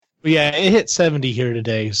Yeah, it hit 70 here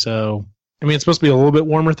today, so I mean it's supposed to be a little bit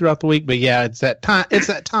warmer throughout the week, but yeah, it's that time. It's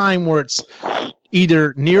that time where it's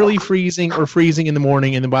either nearly freezing or freezing in the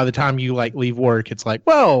morning, and then by the time you like leave work, it's like,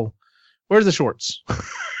 well, where's the shorts?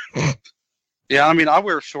 Yeah, I mean I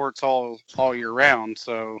wear shorts all year round,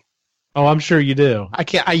 so. Oh, I'm sure you do.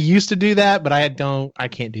 I used to do that, but I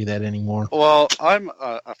can't do that anymore. Well, I'm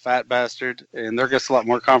a fat bastard, and they're just a lot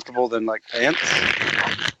more comfortable than like pants.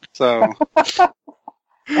 So.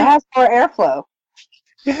 It has more airflow.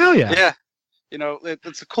 Yeah, hell yeah. Yeah,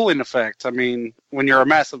 it's a cooling effect. I mean, when you're a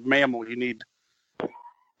massive mammal, you need,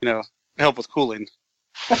 help with cooling.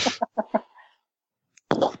 I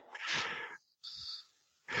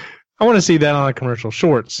want to see that on a commercial.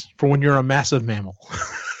 Shorts for when you're a massive mammal.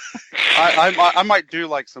 I might do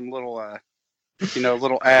like some little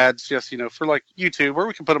little ads just for like YouTube, or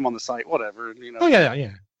we can put them on the site, whatever. Oh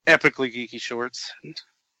yeah. Epically geeky shorts.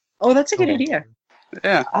 Oh, that's a good idea.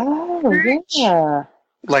 Yeah. Oh yeah.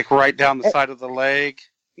 Like right down the side of the leg,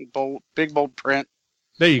 big bold print.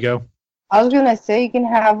 There you go. I was gonna say you can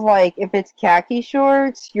have like if it's khaki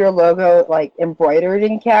shorts, your logo like embroidered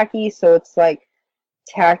in khaki, so it's like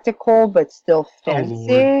tactical but still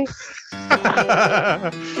fancy.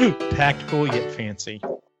 Tactical yet fancy.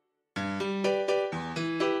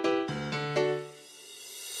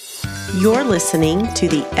 You're listening to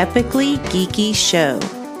the Epically Geeky Show,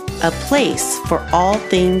 a place for all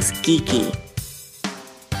things geeky.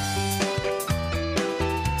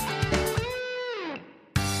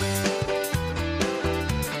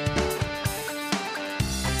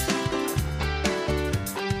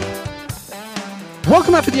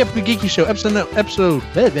 Welcome out to the Epically Geeky Show, episode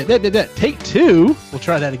take 2. We'll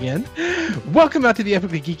try that again. Welcome out to the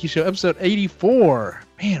Epically Geeky Show, episode 84.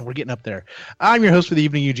 Man, we're getting up there. I'm your host for the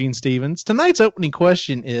evening, Eugene Stevens. Tonight's opening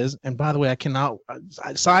question is, and by the way, I cannot.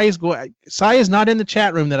 Sai is not in the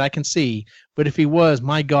chat room that I can see, but if he was,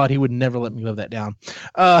 my God, he would never let me live that down.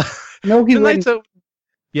 No, he wouldn't.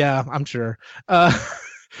 Yeah, I'm sure.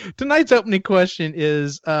 Tonight's opening question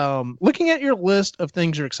is, looking at your list of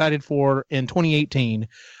things you're excited for in 2018,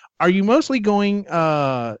 are you mostly going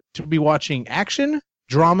to be watching action,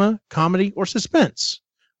 drama, comedy, or suspense?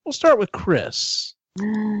 We'll start with Chris.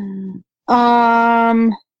 Action,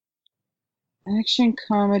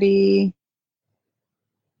 comedy.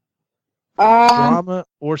 Drama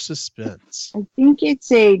or suspense? I think it's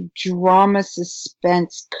a drama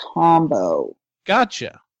suspense combo.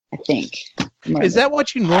 Gotcha. I think. Is that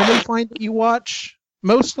what you normally find that you watch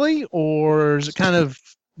mostly, or is it kind of?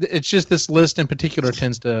 It's just this list in particular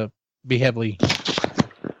tends to be heavily.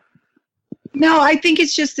 No, I think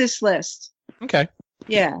it's just this list. Okay.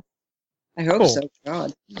 Yeah. I hope so.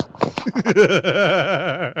 God.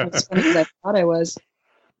 That's funny because I thought I was.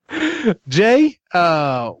 Jay,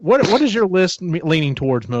 what is your list leaning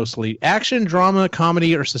towards mostly? Action, drama,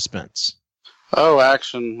 comedy, or suspense? Oh,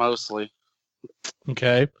 action mostly.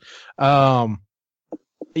 Okay. I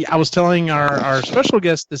was telling our special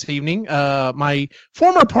guest this evening, my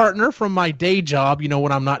former partner from my day job,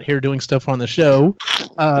 when I'm not here doing stuff on the show,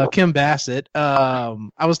 Kim Bassett.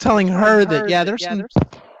 I was telling her that,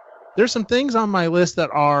 there's some things on my list that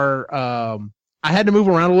are, I had to move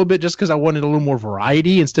around a little bit just because I wanted a little more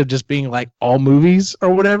variety instead of just being like all movies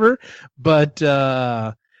or whatever. But,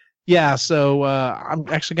 yeah, so I'm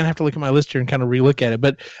actually going to have to look at my list here and kind of relook at it.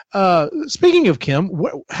 But speaking of Kim,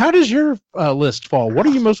 how does your list fall? What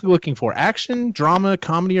are you mostly looking for? Action, drama,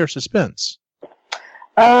 comedy, or suspense?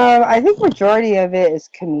 I think majority of it is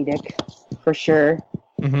comedic, for sure.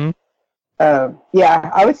 Mm-hmm.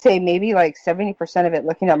 Yeah, I would say maybe like 70% of it,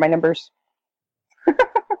 looking at my numbers.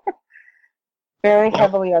 Very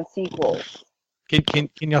heavily on sequels. Can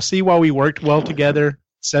y'all see why we worked well together?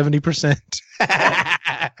 70%.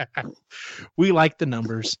 We like the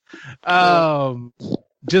numbers.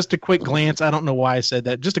 Just a quick glance. I don't know why I said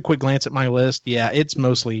that. Just a quick glance at my list. Yeah, it's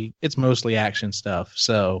mostly action stuff.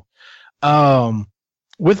 So,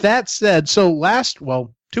 with that said,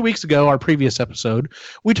 2 weeks ago, our previous episode,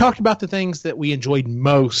 we talked about the things that we enjoyed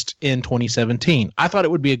most in 2017. I thought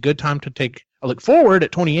it would be a good time to take a look forward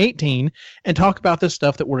at 2018 and talk about the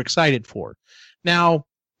stuff that we're excited for. Now,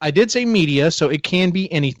 I did say media, so it can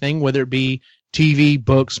be anything, whether it be TV,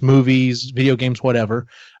 books, movies, video games, whatever.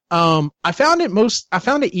 I found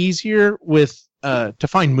it easier to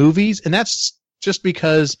find movies, and that's just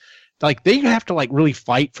because they have to really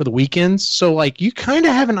fight for the weekends. So you kind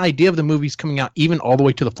of have an idea of the movies coming out even all the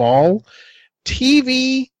way to the fall.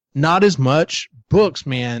 TV, not as much. Books,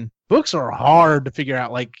 man, books are hard to figure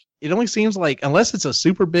out. It only seems unless it's a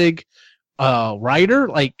super big writer,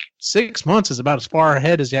 6 months is about as far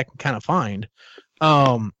ahead as I can kind of find.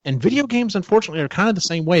 And video games, unfortunately, are kind of the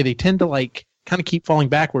same way. They tend to like kind of keep falling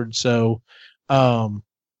backwards. So,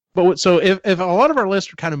 if a lot of our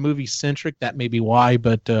lists are kind of movie centric, that may be why.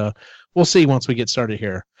 But we'll see once we get started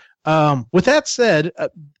here. With that said,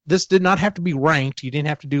 this did not have to be ranked. You didn't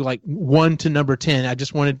have to do like 1 to number 10. I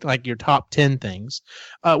just wanted like your top 10 things.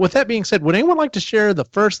 With that being said, would anyone like to share the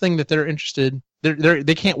first thing that they're interested?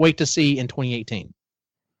 They can't wait to see in 2018.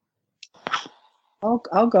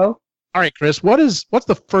 I'll go. All right, Chris. What's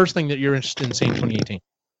the first thing that you're interested in seeing in 2018?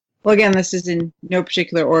 Well, again, this is in no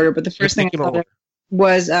particular order, but the first thing I thought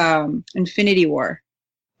was Infinity War.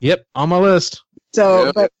 Yep, on my list. So,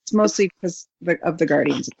 Yep. but it's mostly because of the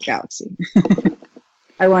Guardians of the Galaxy.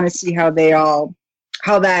 I want to see how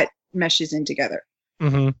that meshes in together.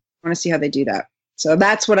 Mm-hmm. I want to see how they do that. So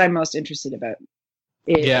that's what I'm most interested about.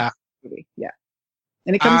 Yeah. Movie. Yeah.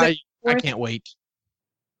 And it comes out. I can't wait.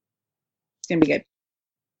 It's gonna be good.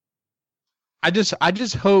 I just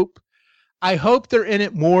hope they're in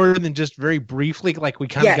it more than just very briefly, like we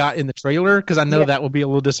kind of got in the trailer, because I know that will be a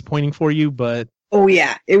little disappointing for you, but. Oh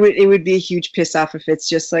yeah, it would be a huge piss off if it's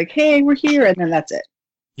just like, hey, we're here, and then that's it.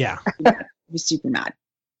 Yeah. I'd be super mad.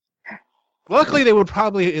 Luckily, they would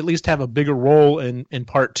probably at least have a bigger role in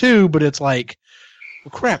part 2, but it's like,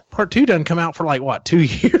 well, crap, part 2 doesn't come out for like, what, 2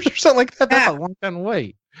 years or something like that? That's a long time to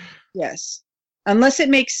wait. Yes. Unless it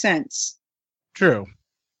makes sense. True.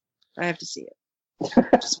 I have to see it.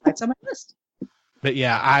 Just why it's on my list. But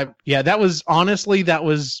that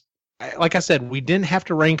was, like I said, we didn't have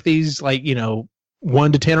to rank these like,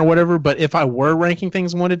 1 to 10 or whatever, but if I were ranking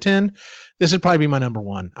things 1 to 10, this would probably be my number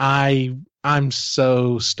 1. I'm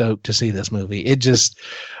so stoked to see this movie.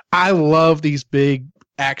 I love these big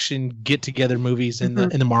action get together movies in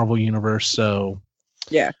the Marvel universe. So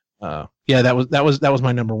yeah, that was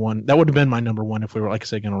my number 1. That would have been my number 1 if we were, like I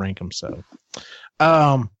said, going to rank them. So,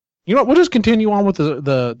 we'll just continue on with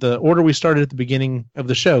the order we started at the beginning of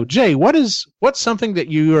the show. Jay, what's something that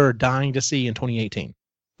you are dying to see in 2018?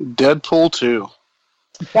 Deadpool 2.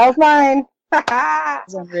 That was mine.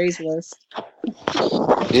 it's on Ray's list.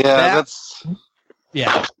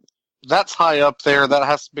 That's high up there. That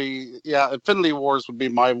has to be, Infinity Wars would be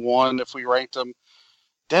my 1 if we ranked them.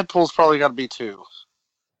 Deadpool's probably got to be 2.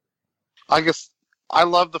 I guess I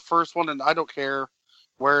love the first one, and I don't care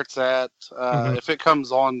where it's at. If it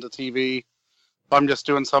comes on the TV, if I'm just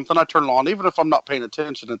doing something, I turn it on. Even if I'm not paying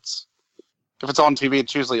attention, if it's on TV,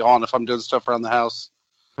 it's usually on if I'm doing stuff around the house.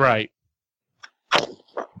 Right.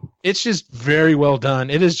 It's just very well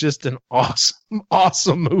done. It is just an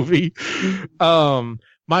awesome movie.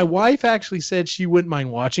 My wife actually said she wouldn't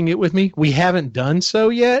mind watching it with me. We haven't done so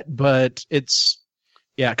yet, but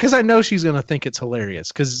because I know she's going to think it's hilarious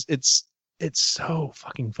because it's so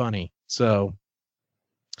fucking funny. So,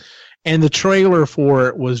 and the trailer for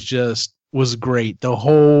it was great. The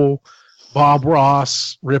whole Bob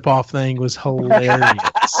Ross ripoff thing was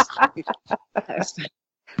hilarious.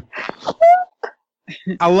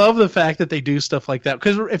 I love the fact that they do stuff like that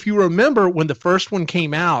because if you remember when the first one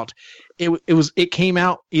came out, it came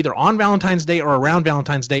out either on Valentine's Day or around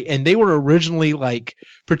Valentine's Day, and they were originally like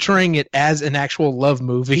portraying it as an actual love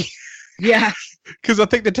movie. Yeah, because I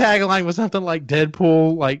think the tagline was something like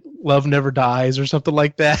Deadpool, like love never dies or something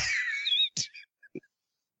like that.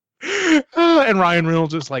 And Ryan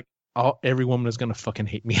Reynolds is like, every woman is gonna fucking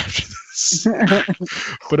hate me after this.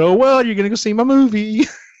 But oh well, you're gonna go see my movie.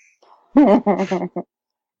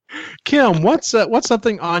 Kim, what's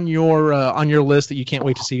something on your list that you can't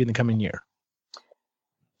wait to see in the coming year?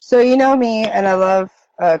 So you know me, and I love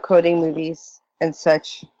coding movies and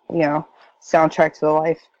such. Soundtrack to the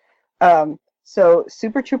life. So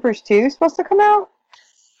Super Troopers 2 is supposed to come out.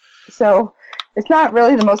 So it's not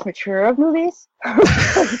really the most mature of movies,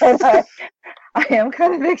 but I am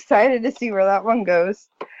kind of excited to see where that one goes.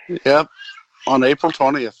 Yep, on April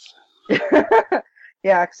 20th.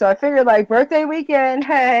 Yeah, so I figured like birthday weekend,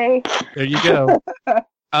 hey. There you go.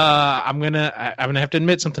 I'm gonna have to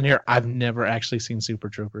admit something here. I've never actually seen Super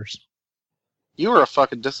Troopers. You were a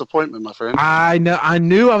fucking disappointment, my friend. I know. I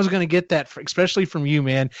knew I was gonna get that, especially from you,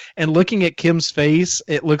 man. And looking at Kim's face,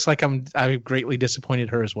 it looks like I've greatly disappointed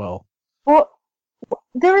her as well. Well,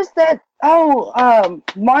 there was that.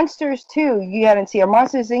 Monsters 2 you hadn't seen, or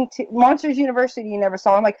Monsters Inc. 2, Monsters University you never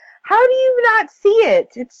saw. I'm like, how do you not see it?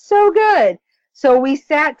 It's so good. So we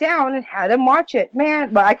sat down and had him watch it,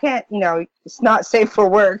 man. But I can't, it's not safe for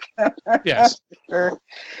work. Yes. Sure.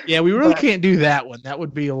 Yeah, we really can't do that one. That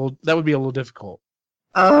would be a little difficult.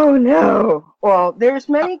 Oh no. Well, there's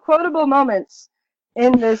many quotable moments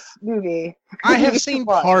in this movie. I have seen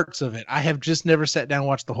parts of it. I have just never sat down and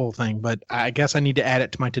watched the whole thing, but I guess I need to add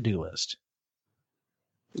it to my to-do list.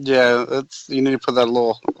 Yeah, it's you need to put that a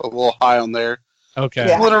little high on there. Okay.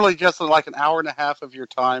 Yeah. Literally just like an hour and a half of your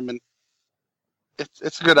time, and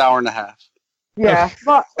it's a good hour and a half. Yeah,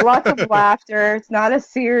 lots of laughter. It's not a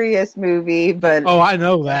serious movie, but Oh, I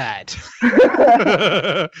know that.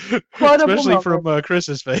 Quotable Especially from moments.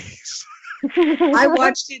 Chris's face. I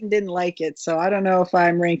watched it and didn't like it, so I don't know if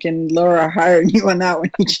I'm ranking Laura higher than you on that one,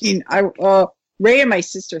 Eugene. Ray and my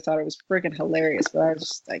sister thought it was freaking hilarious, but I was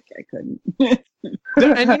just like, I couldn't.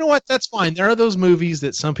 And you know what? That's fine. There are those movies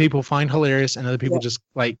that some people find hilarious and other people Yeah. just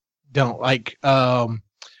like don't like.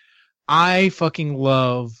 I fucking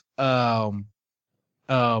love. What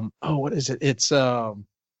is it? It's Kung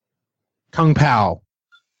Pao.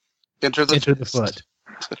 Enter the Foot.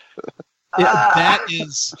 That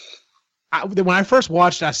is. When I first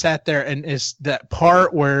watched it, I sat there and it's that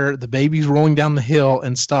part where the baby's rolling down the hill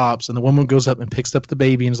and stops, and the woman goes up and picks up the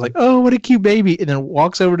baby and is like, "Oh, what a cute baby!" and then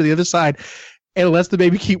walks over to the other side and lets the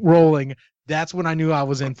baby keep rolling. That's when I knew I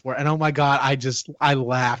was in for it. And oh my God, I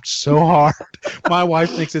laughed so hard. My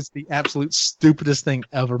wife thinks it's the absolute stupidest thing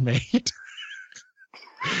ever made.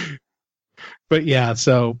 But yeah,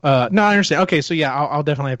 so no, I understand. Okay, so yeah, I'll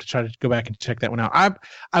definitely have to try to go back and check that one out.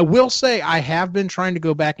 I will say I have been trying to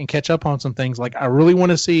go back and catch up on some things. Like I really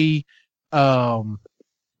want to see Blade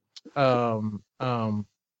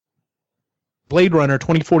Runner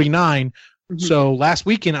 2049. Mhm. So last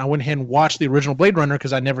weekend I went ahead and watched the original Blade Runner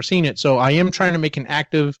because I'd never seen it. So I am trying to make an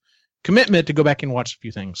active commitment to go back and watch a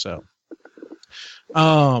few things. So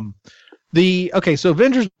so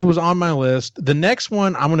Avengers was on my list. The next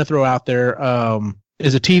one I'm going to throw out there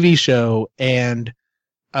is a TV show, and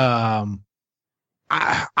I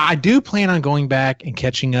do plan on going back and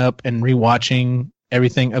catching up and rewatching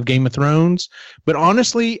everything of Game of Thrones. But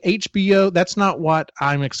honestly, HBO, that's not what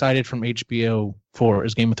I'm excited from HBO for,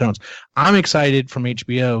 is Game of Thrones. I'm excited from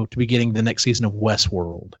HBO to be getting the next season of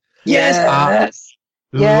Westworld. Yes.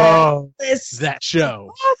 Love Yes. that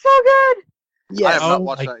show. Oh, so good. I Yes. have not Oh,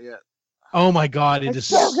 watched my- that yet. Oh my God, it It's is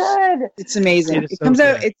so good. It's amazing. It is It so comes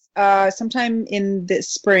out. good. It's sometime in the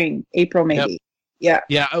spring, April maybe. Yeah.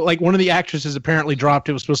 Yeah, like one of the actresses apparently dropped.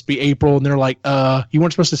 It was supposed to be April, and they're like, you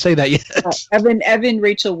weren't supposed to say that yet. Evan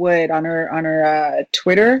Rachel Wood on her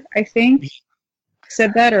Twitter, I think,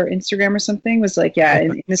 said that, or Instagram or something, was like, yeah,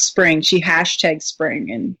 in the spring. She hashtagged spring,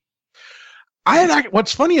 and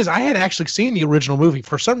What's funny is I had actually seen the original movie.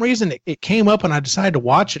 For some reason, it came up, and I decided to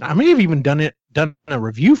watch it. I may have even done a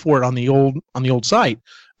review for it on the old site.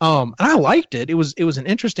 And I liked it. It was an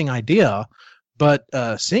interesting idea, but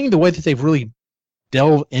seeing the way that they've really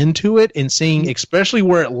delved into it and seeing especially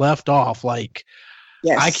where it left off, like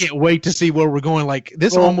yes, I can't wait to see where we're going. Like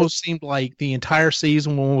this Well, almost seemed like the entire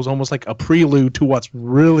season was almost like a prelude to what's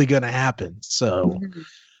really going to happen. So. Mhm.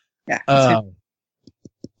 Yeah.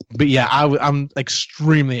 But yeah, I'm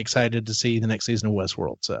extremely excited to see the next season of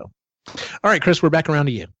Westworld. So, all right, Chris, we're back around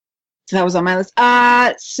to you. So that was on my list.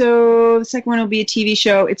 So the second one will be a TV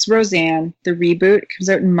show. It's Roseanne, the reboot. It comes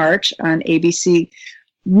out in March on ABC.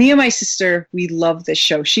 Me and my sister, we love this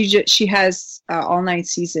show. She has all 9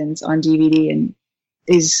 seasons on DVD and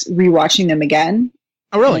is rewatching them again.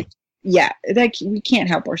 Oh, really? Yeah, like we can't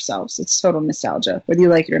help ourselves. It's total nostalgia, whether you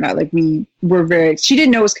like it or not. Like we were very. She didn't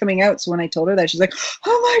know it was coming out, so when I told her that, she's like,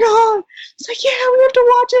 "Oh my god!" It's like, "Yeah, we have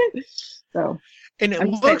to watch it." So And it I'm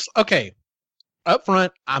looks okay. Up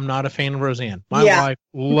front, I'm not a fan of Roseanne. My Yeah. wife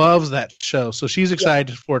loves that show, so she's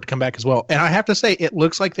excited for it to come back as well. And I have to say, it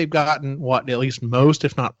looks like they've gotten at least most,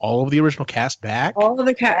 if not all, of the original cast back. all of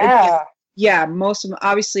the Yeah. most of them.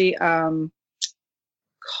 Obviously,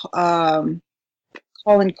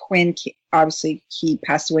 Colin Quinn, obviously he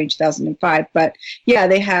passed away in 2005, but yeah,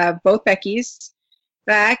 they have both Becky's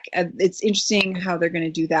back. It's interesting how they're going to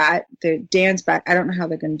do that. Dan's back. I don't know how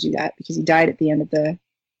they're going to do that because he died at the end of the.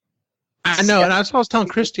 I know, and I was telling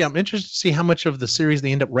Christy, I'm interested to see how much of the series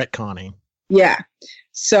they end up retconning. Yeah.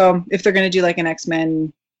 So if they're going to do like an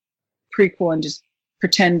X-Men prequel and just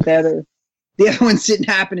pretend the other ones didn't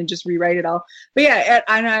happen and just rewrite it all. But yeah,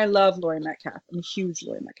 and I love Laurie Metcalf. I'm a huge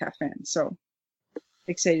Laurie Metcalf fan. So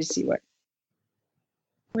excited to see what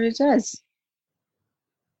it does.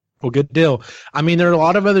 Well, good deal. I mean, there are a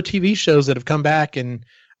lot of other TV shows that have come back, and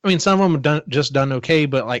I mean, some of them have done okay,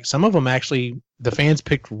 but like some of them actually, the fans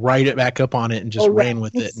picked right back up on it and just ran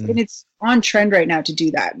with it. And it's on trend right now to do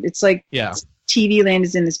that. It's like Yeah. TV land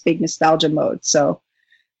is in this big nostalgia mode. So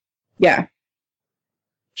yeah.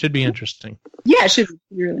 Should be interesting. Yeah, it should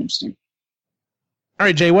be really interesting. All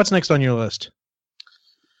right, Jay, what's next on your list?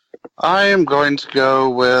 I am going to go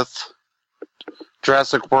with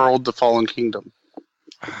Jurassic World: The Fallen Kingdom.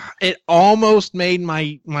 It almost made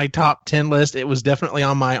my top 10 list. It was definitely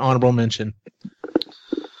on my honorable mention.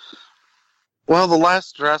 Well, the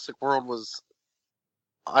last Jurassic World was.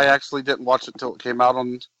 I actually didn't watch it until it came out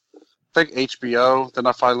on, I think, HBO. Then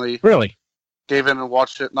I finally Really? gave in and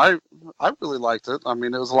watched it, and I really liked it. I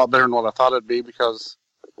mean, it was a lot better than what I thought it'd be because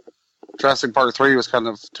Jurassic Park 3 was kind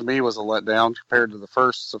of, to me, was a letdown compared to the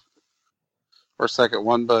first or second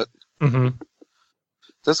one, but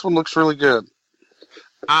this one looks really good.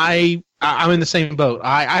 I'm in the same boat.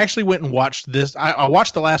 I actually went and watched this. I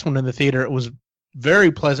watched the last one in the theater. It was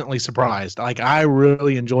very pleasantly surprised. Like, I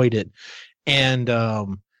really enjoyed it. And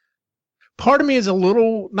part of me is a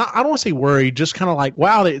little, I don't want to say worried, just kind of like,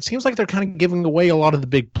 wow, it seems like they're kind of giving away a lot of the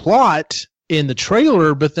big plot in the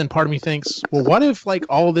trailer, but then part of me thinks, well, what if like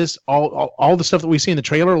all the stuff that we see in the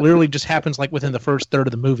trailer literally just happens like within the first third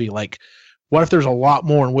of the movie? Like, what if there's a lot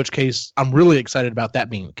more, in which case I'm really excited about that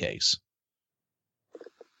being the case.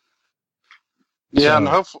 Yeah, and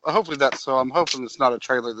hopefully that's so. I'm hoping it's not a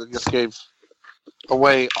trailer that just gave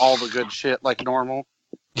away all the good shit like normal.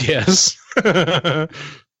 Yes. Because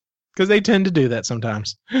they tend to do that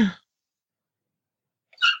sometimes.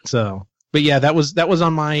 So, but yeah, that was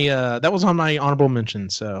on my honorable mention.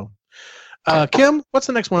 So, Kim, what's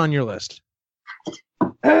the next one on your list?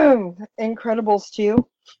 Incredibles 2.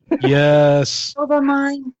 Yes. Over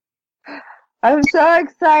mine. I'm so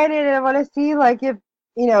excited, and I want to see like if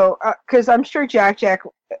because I'm sure Jack,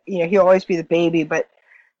 he'll always be the baby, but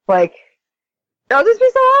like it'll just be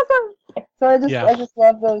so awesome. So I just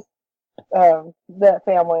love those that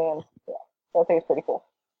family, and I think it's pretty cool.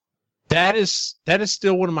 That is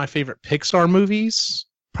still one of my favorite Pixar movies.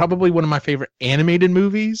 Probably one of my favorite animated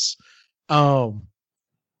movies.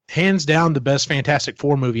 Hands down, the best Fantastic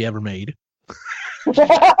Four movie ever made.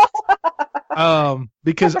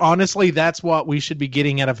 Because honestly, that's what we should be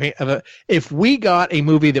getting out of a. If we got a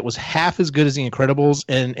movie that was half as good as The Incredibles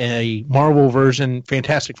and a Marvel version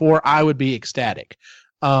Fantastic Four, I would be ecstatic.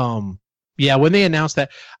 Yeah, when they announced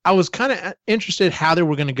that, I was kind of interested how they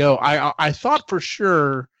were going to go. I thought for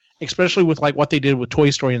sure, especially with like what they did with Toy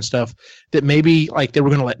Story and stuff, that maybe like they were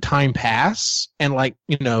going to let time pass and like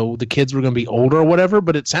the kids were going to be older or whatever.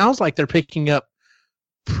 But it sounds like they're picking up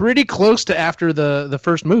pretty close to after the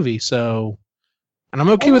first movie. So, and I'm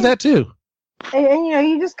okay with that too. And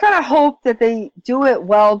you just kind of hope that they do it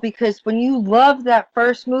well, because when you love that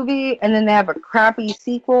first movie and then they have a crappy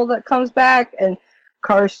sequel that comes back, and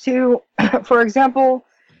Cars 2, for example,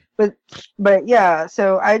 but yeah,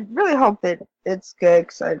 so I really hope that it's good,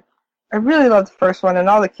 because I really love the first one and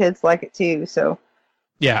all the kids like it too. So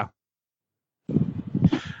yeah.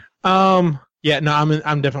 Yeah, no,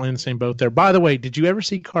 I'm definitely in the same boat there. By the way, did you ever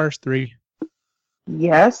see Cars 3?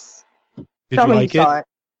 Yes. Did Tell you me like you saw it.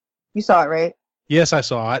 You saw it, right? Yes, I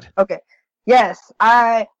saw it. Okay. Yes,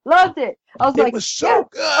 I loved it. I was like, it was so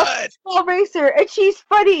good. Small racer, and she's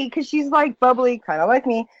funny because she's like bubbly, kind of like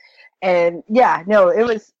me. And yeah, no, it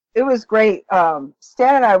was great.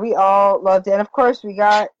 Stan and I, we all loved it, and of course, we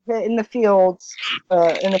got hit in the fields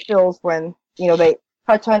when they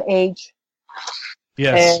touch on age.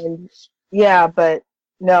 Yes. And yeah, but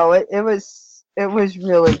no, it was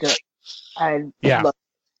really good. I loved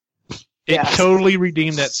it. It totally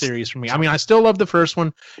redeemed that series for me. I mean, I still love the first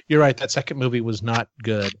one. You're right. That second movie was not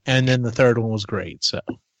good. And then the third one was great. So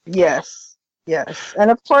Yes. And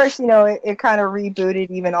of course, it kind of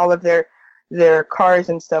rebooted even all of their cars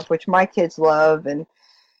and stuff, which my kids love. And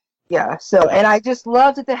yeah, so, and I just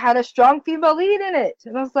loved that they had a strong female lead in it.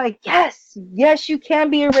 And I was like, yes, you can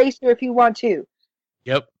be a racer if you want to.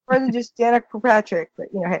 Yep. More than just Danica Patrick, but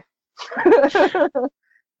hey.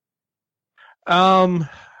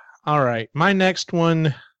 All right. My next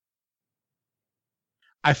one,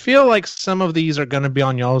 I feel like some of these are going to be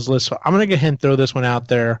on y'all's list, so I'm going to go ahead and throw this one out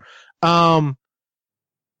there. I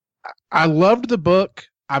loved the book.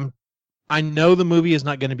 I know the movie is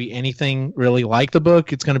not going to be anything really like the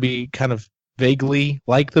book. It's going to be kind of vaguely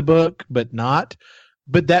like the book, but not.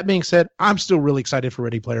 But that being said, I'm still really excited for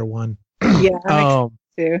Ready Player One. Yeah, I'm excited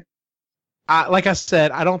too. Like I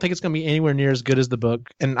said, I don't think it's going to be anywhere near as good as the book,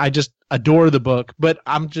 and I just adore the book. But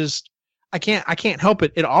I can't help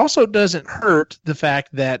it. It also doesn't hurt the fact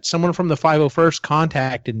that someone from the 501st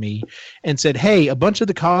contacted me and said, "Hey, a bunch of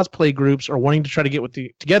the cosplay groups are wanting to try to get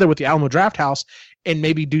together with the Alamo Drafthouse and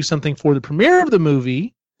maybe do something for the premiere of the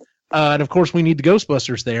movie." And of course, we need the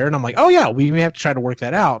Ghostbusters there. And I'm like, "Oh yeah, we may have to try to work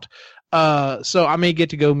that out." So I may get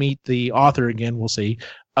to go meet the author again. We'll see,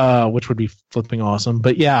 which would be flipping awesome.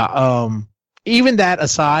 But yeah. Even that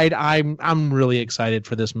aside, I'm really excited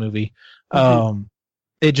for this movie.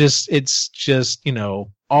 It's just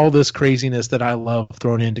all this craziness that I love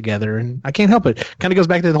thrown in together, and I can't help it. Kind of goes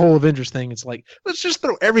back to the whole Avengers thing. It's like, let's just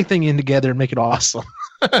throw everything in together and make it awesome.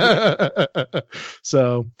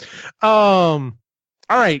 So, all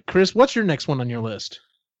right, Chris, what's your next one on your list?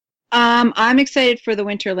 I'm excited for the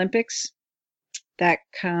Winter Olympics that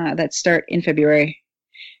start in February,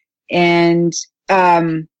 and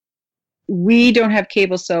we don't have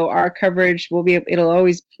cable, so our coverage it'll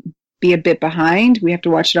always be a bit behind. We have to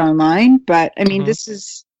watch it online, but I mean, this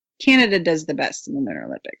is Canada does the best in the Winter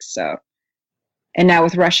Olympics. So, and now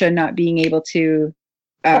with Russia not being able to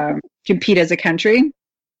compete as a country,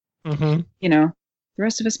 you know, the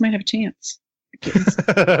rest of us might have a chance.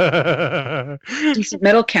 Decent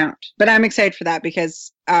medal count, but I'm excited for that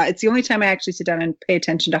because it's the only time I actually sit down and pay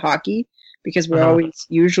attention to hockey because we're always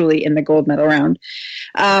usually in the gold medal round,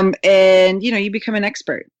 and you know, you become an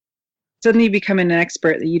expert. Suddenly you become an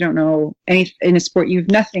expert that you don't know any in a sport. You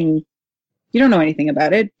don't know anything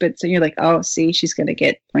about it, but so you're like, oh, see, she's going to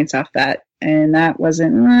get points off that. And that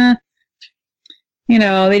wasn't, you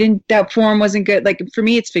know, that form wasn't good. Like for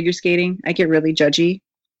me, it's figure skating. I get really judgy,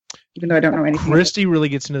 even though I don't know anything. Christy really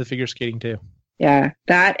gets into the figure skating too. Yeah.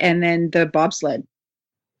 That, and then the bobsled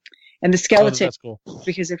and the skeleton, that's cool.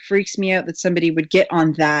 Because it freaks me out that somebody would get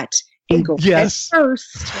on that and go head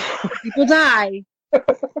first. People die.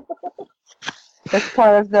 That's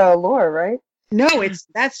part of the lore, right? No,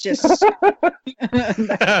 that's just if I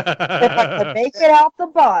can make it out the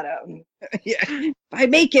bottom. Yeah, if I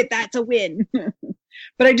make it, that's a win.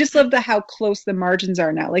 But I just love how close the margins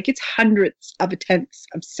are now. Like it's hundredths of a tenth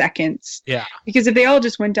of seconds. Yeah. Because if they all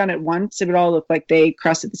just went down at once, it would all look like they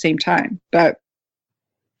crossed at the same time. But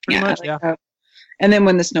pretty much, yeah. That. And then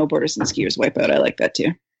when the snowboarders and skiers wipe out, I like that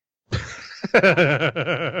too.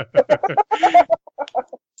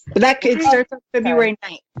 But it starts on February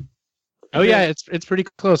 9th. Oh yeah, it's pretty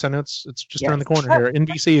close. I know it's just around the corner here.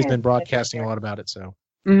 NBC has been broadcasting a lot about it. So,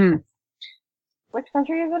 which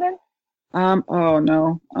country is it in? Oh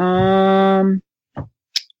no. It's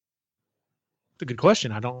a good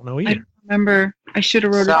question. I don't know either. I don't remember. I should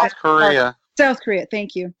have wrote it. South Korea. South Korea.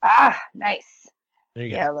 Thank you. Ah, nice. There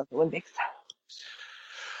you go. Yeah, I love the Olympics.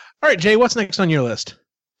 All right, Jay, what's next on your list?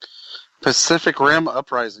 Pacific Rim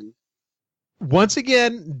Uprising. Once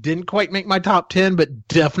again, didn't quite make my top 10, but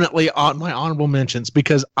definitely on my honorable mentions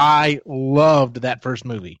because I loved that first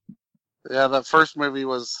movie. Yeah, that first movie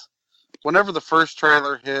was, whenever the first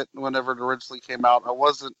trailer hit, whenever it originally came out,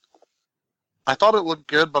 I thought it looked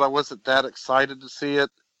good, but I wasn't that excited to see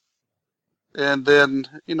it. And then,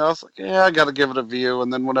 you know, I was like, yeah, I got to give it a view.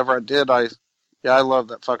 And then whenever I did, I love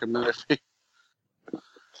that fucking movie.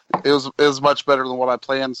 It was much better than what I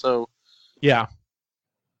planned, so. Yeah.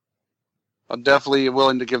 I'm definitely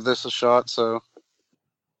willing to give this a shot, so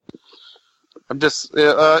I'm just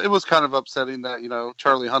it was kind of upsetting that, you know,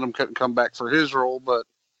 Charlie Hunnam couldn't come back for his role, but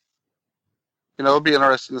you know, it'll be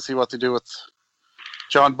interesting to see what they do with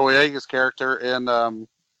John Boyega's character, and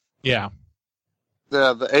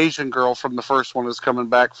the Asian girl from the first one is coming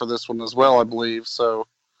back for this one as well, I believe, so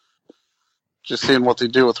just seeing what they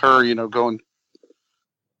do with her, you know, going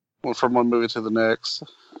from one movie to the next.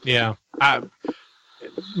 Yeah.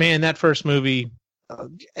 Man, that first movie,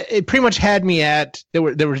 it pretty much had me at, there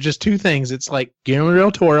were just two things. It's like Guillermo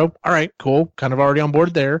del Toro. All right, cool. Kind of already on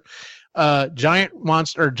board there. Giant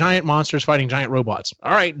monsters fighting giant robots.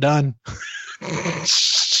 All right, done.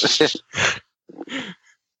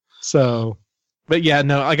 So, but yeah,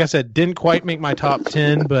 no, like I said, didn't quite make my top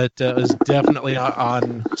 10, but it was definitely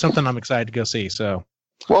on something I'm excited to go see. So,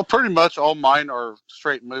 well, pretty much all mine are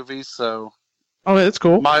straight movies. So, oh, that's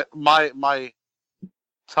cool. My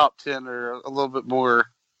top 10 are a little bit more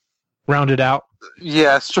rounded out.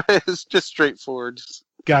 Yeah, it's just straightforward.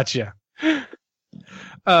 Gotcha.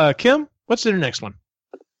 Kim, what's your next one?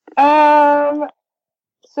 So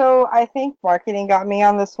I think marketing got me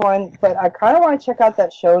on this one, but I kind of want to check out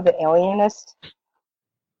that show, The Alienist.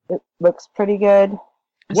 It looks pretty good.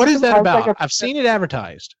 What is that about? I've seen it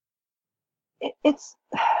advertised. It's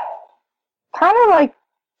kind of like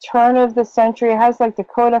turn of the century. It has like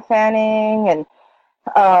Dakota Fanning and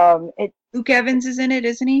Luke Evans is in it,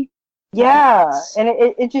 isn't he? Yeah, and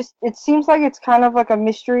it seems like it's kind of like a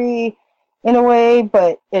mystery in a way,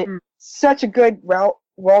 but it's such a good,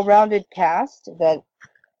 well-rounded cast that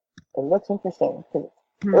it looks interesting.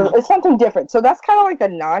 It's something different. So that's kind of like the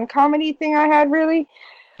non-comedy thing I had, really.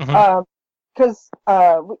 Because,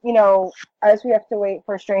 you know, as we have to wait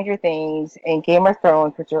for Stranger Things and Game of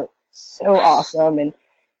Thrones, which are so awesome, and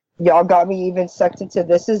y'all got me even sucked into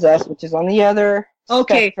This Is Us, which is on the other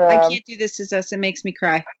spectrum. I can't do This Is Us. It makes me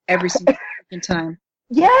cry every single time.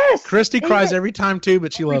 Yes! Christy cries every time, too,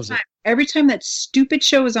 but she loves it. every time that stupid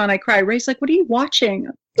show is on, I cry. Ray's like, "What are you watching?"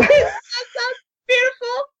 That's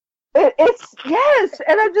beautiful. It's yes,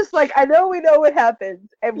 and I'm just like, I know we know what happens,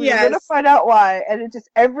 and we're gonna find out why. And it just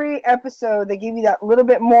every episode they give you that little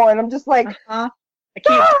bit more, and I'm just like, I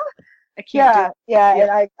can't. Yeah,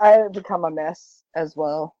 and I become a mess as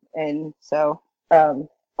well, and so on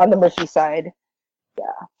the mushy side,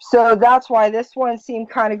 yeah. So that's why this one seemed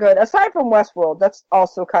kind of good. Aside from Westworld, that's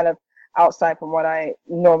also kind of outside from what I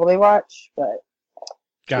normally watch, but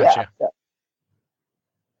gotcha. Yeah,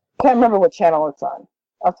 can't remember what channel it's on.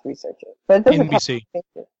 I'll have to research it. But it doesn't NBC.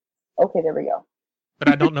 Okay, there we go. But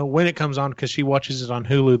I don't know when it comes on because she watches it on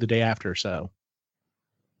Hulu the day after. So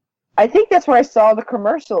I think that's where I saw the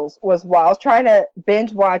commercials. Was while I was trying to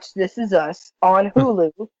binge watch This Is Us on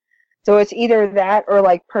Hulu. So it's either that or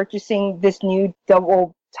like purchasing this new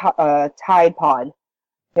double Tide Pod.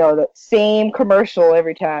 You know, the same commercial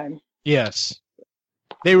every time. yes,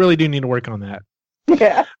 they really do need to work on that.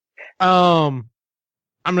 Yeah. I'm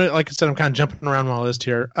gonna, like I said, I'm kind of jumping around my list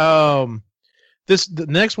here. The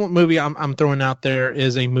next one movie I'm throwing out there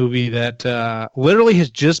is a movie that literally has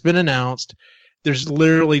just been announced. There's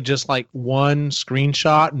literally just like one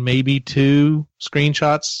screenshot, maybe two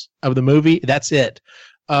screenshots of the movie. That's it.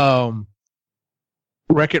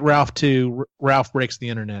 Wreck-It Ralph 2, Ralph Breaks the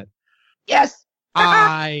Internet. Yes.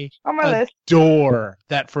 I on my list. adore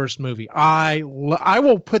that first movie. I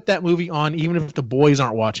will put that movie on even if the boys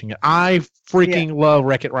aren't watching it. I freaking love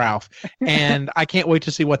Wreck-It Ralph, and I can't wait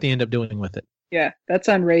to see what they end up doing with it. Yeah, that's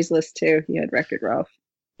on Ray's list too. He had Wreck-It Ralph.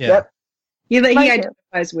 Yeah. Yep. He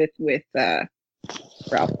identifies with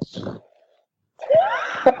Ralph.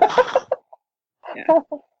 Yeah.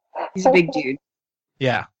 He's a big dude.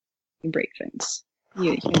 Yeah. He can break things.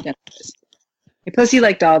 He identifies. And plus, he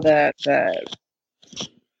liked all the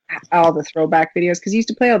throwback videos because he used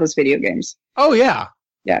to play all those video games. Oh yeah.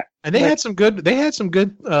 Yeah. And they had some good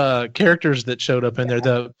characters that showed up in there.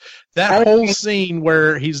 That whole scene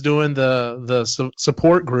where he's doing the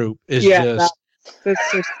support group is just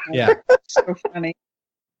that's so so funny.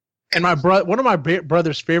 And one of my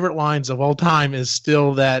brother's favorite lines of all time is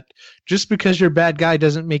still that just because you're a bad guy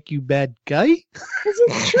doesn't make you bad guy.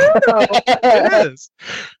 It's true. It is.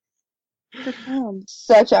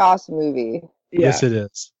 Such an awesome movie. Yeah. Yes, it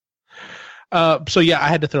is. So yeah, I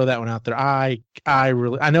had to throw that one out there. I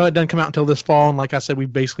know it doesn't come out until this fall, and like I said, we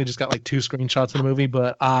basically just got like 2 screenshots of the movie,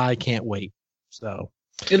 but I can't wait. So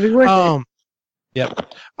it'll be worth it.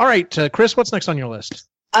 Yep. All right, Chris, what's next on your list?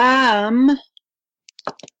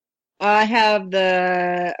 I have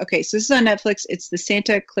so this is on Netflix. It's the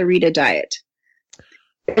Santa Clarita Diet.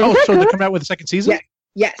 Oh, so they're coming out with a second season? Yeah.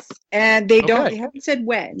 Yes, and they haven't said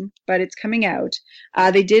when, but it's coming out.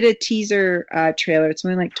 They did a teaser trailer. It's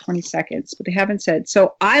only like 20 seconds, but they haven't said.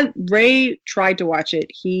 So Ray tried to watch it.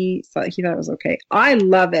 He thought it was okay. I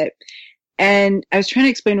love it. And I was trying to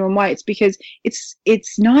explain to him why. It's because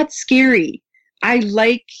it's not scary. I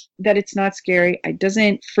like that it's not scary. It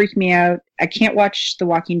doesn't freak me out. I can't watch The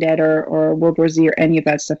Walking Dead or World War Z or any of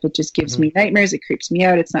that stuff. It just gives me nightmares. It creeps me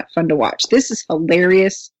out. It's not fun to watch. This is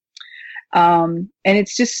hilarious. And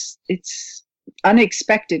it's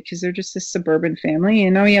unexpected because they're just this suburban family,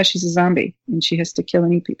 and she's a zombie and she has to kill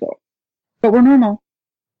and eat people, but we're normal.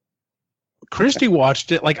 Christy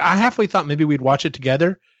watched it. Like, I halfway thought maybe we'd watch it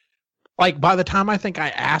together. Like, by the time I think I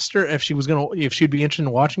asked her if she'd be interested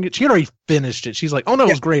in watching it, she had already finished it. She's like, "Oh no, it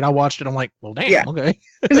was great. I watched it." I'm like, "Well, damn, okay."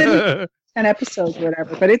 10 episodes or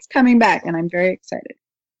whatever, but it's coming back, and I'm very excited.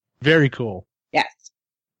 Very cool. Yes.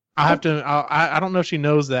 I have to. I don't know if she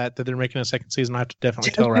knows that they're making a second season. I have to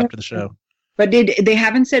definitely tell her after the show. But they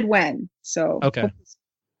haven't said when, so okay.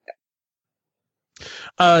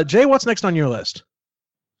 Jay, what's next on your list?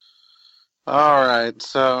 All right,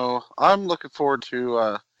 so I'm looking forward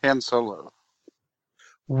to Han Solo.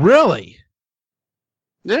 Really?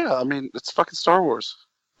 Yeah, I mean it's fucking Star Wars.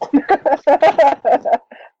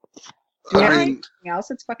 Anything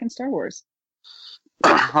else? It's fucking Star Wars.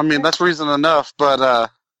 I mean that's reason enough, but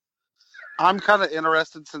I'm kind of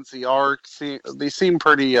interested since the arc. They seem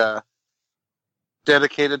pretty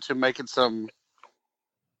dedicated to making some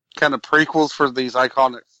kind of prequels for these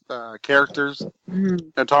iconic characters. Mm-hmm.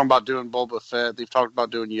 They're talking about doing Boba Fett. They've talked about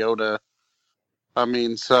doing Yoda. I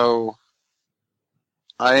mean, so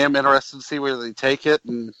I am interested to see where they take it.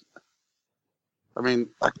 And I mean,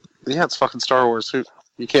 it's fucking Star Wars.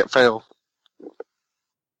 You can't fail.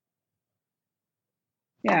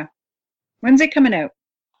 Yeah. When's it coming out?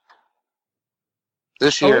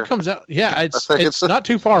 This year. Oh, it comes out. Yeah, it's not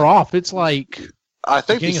too far off. It's like I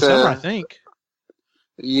think beginning of summer, I think.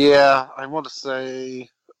 Yeah, I want to say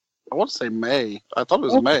I want to say May. I thought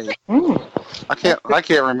it was May. Mm. I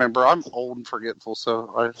can't remember. I'm old and forgetful,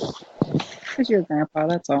 so Because you're a grandpa,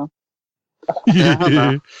 that's all. Yeah, I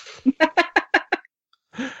know.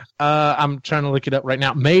 I'm trying to look it up right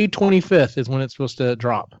now. May 25th is when it's supposed to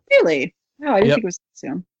drop. Really? No, I didn't Yep. think it was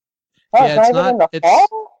soon. Oh, Yeah, it's it's not even in not- the it's-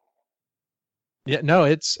 fall? Yeah, no,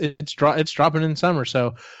 it's dropping in summer.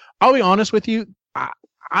 So I'll be honest with you.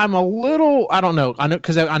 I'm a little, I don't know. I know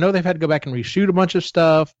because I know they've had to go back and reshoot a bunch of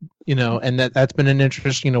stuff, and that's been an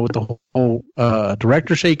interest, with the whole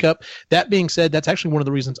director shakeup. That being said, that's actually one of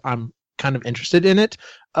the reasons I'm kind of interested in it.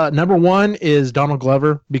 Number one is Donald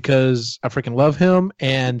Glover, because I freaking love him,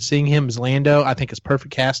 and seeing him as Lando, I think is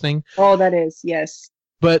perfect casting. Oh, that is, yes.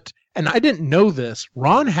 And I didn't know this.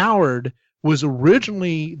 Ron Howard was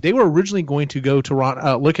originally going to go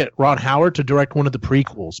to look at Ron Howard to direct one of the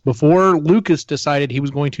prequels. Before Lucas decided he was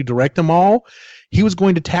going to direct them all, he was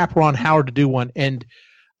going to tap Ron Howard to do one. And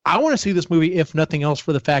I want to see this movie, if nothing else,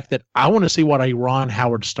 for the fact that I want to see what a Ron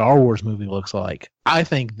Howard Star Wars movie looks like. I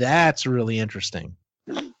think that's really interesting.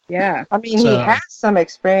 Yeah. I mean, So- he has some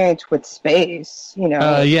experience with space,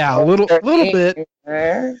 Yeah, a little bit.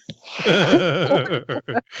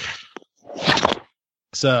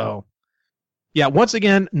 So, yeah, once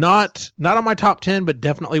again, not on my top 10, but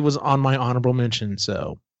definitely was on my honorable mention.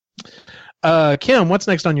 So, Kim, what's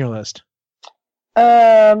next on your list?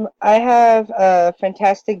 I have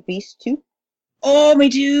Fantastic Beasts 2 Oh, me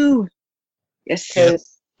too. Yes.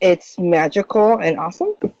 because it's magical and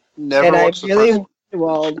awesome. Never and I watched the really, first.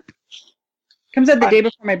 Well, comes out the day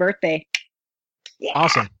before my birthday.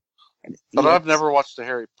 Awesome. But I've never watched the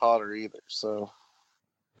Harry Potter either, so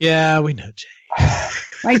Yeah, we know, Jay.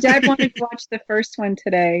 My dad wanted to watch the first one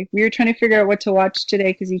today. We were trying to figure out what to watch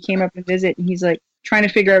today because he came up and visit, and he's like trying to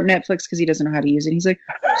figure out Netflix because he doesn't know how to use it. He's like,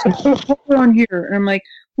 "What's on here?" And I'm like,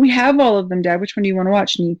 "We have all of them, Dad. Which one do you want to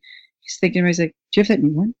watch?" And he's thinking, he's like, "Do you have that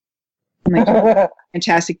new one?" I'm like,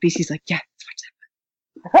 "Fantastic Beasts." He's like, "Yeah, let's watch that."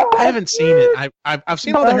 I haven't seen it. I've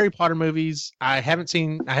seen all the Harry Potter movies. I haven't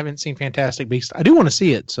seen Fantastic Beasts. I do want to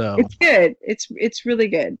see it. So It's good. It's really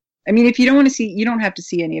good. I mean, if you don't want to see, you don't have to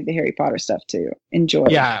see any of the Harry Potter stuff to enjoy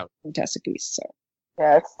yeah, Fantastic Beasts. So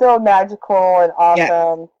Yeah, it's still magical and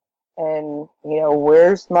awesome. And,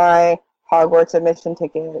 where's my Hogwarts admission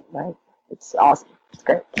ticket? Like, it's awesome. It's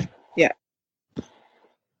great.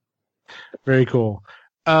 very cool.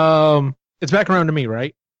 It's back around to me,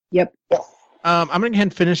 right? yep. Yes. I'm gonna go ahead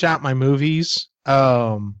and finish out my movies.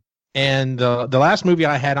 And the last movie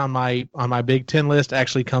I had on my Big 10 list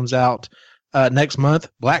actually comes out next month.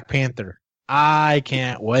 Black Panther. I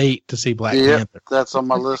can't wait to see Black Yep. Panther. That's on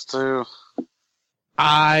my list too.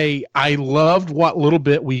 I loved what little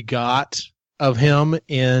bit we got of him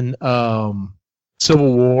in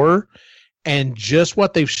Civil War, and just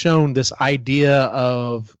what they've shown, this idea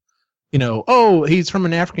of, he's from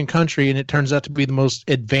an African country and it turns out to be the most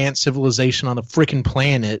advanced civilization on the freaking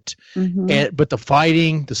planet. Mhm. But the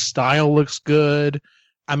fighting, the style looks good.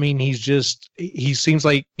 I mean, he seems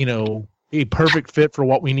like, a perfect fit for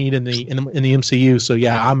what we need in the MCU. So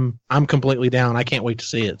yeah, I'm completely down. I can't wait to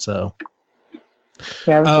see it. So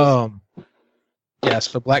Yeah, yes,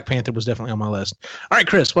 but Black Panther was definitely on my list. All right,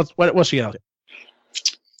 Chris, what's you got?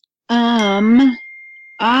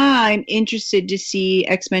 I'm interested to see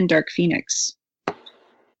X-Men Dark Phoenix.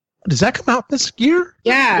 Does that come out this year?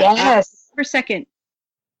 Yeah. yes. November 2nd.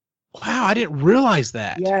 Wow, I didn't realize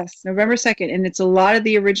that. Yes, November 2nd. And it's a lot of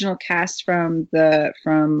the original cast from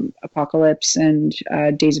Apocalypse and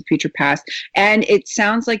Days of Future Past. And it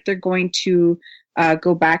sounds like they're going to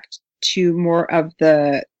go back to more of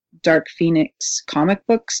the Dark Phoenix comic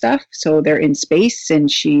book stuff. So they're in space, and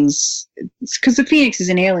because the Phoenix is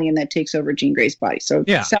an alien that takes over Jean Grey's body. So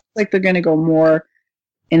Yeah. it sounds like they're going to go more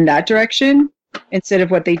in that direction instead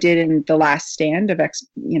of what they did in The Last Stand of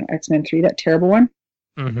X-Men 3, that terrible one.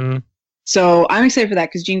 Mm-hmm. So I'm excited for that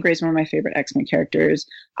because Jean Grey is one of my favorite X-Men characters.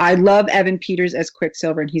 I love Evan Peters as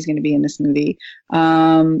Quicksilver, and he's going to be in this movie.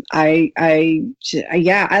 I like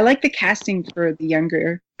the casting for the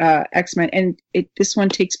younger X-Men, and this one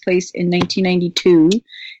takes place in 1992,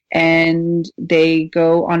 and they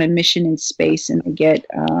go on a mission in space, and they get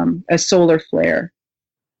a solar flare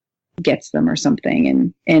gets them or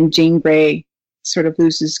something, and Jean Grey sort of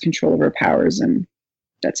loses control of her powers, and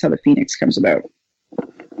that's how the Phoenix comes about.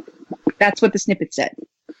 That's what the snippet said.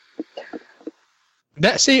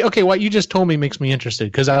 What you just told me makes me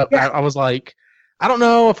interested, because I was like, I don't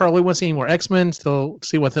know if I really want to see any more X-Men, still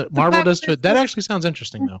see what Marvel does to it. That actually sounds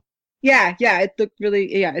interesting, though. Yeah, it looked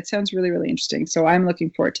really, it sounds really, really interesting. So I'm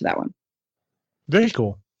looking forward to that one. Very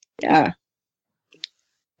cool. Yeah.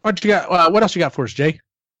 What you got? What else you got for us, Jay?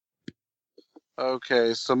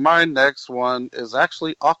 Okay, so my next one is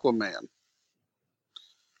actually Aquaman.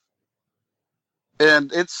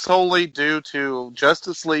 And it's solely due to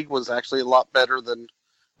Justice League was actually a lot better than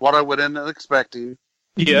what I would end up expecting.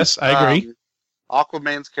 Yes, I agree.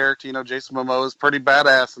 Aquaman's character, Jason Momoa is pretty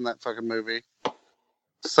badass in that fucking movie.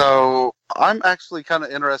 So I'm actually kind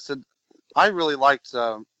of interested. I really liked,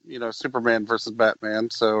 Superman versus Batman.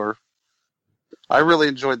 So I really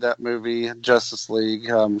enjoyed that movie, Justice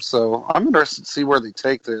League. So I'm interested to see where they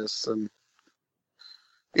take this and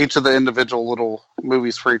each of the individual little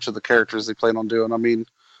movies for each of the characters they plan on doing. I mean,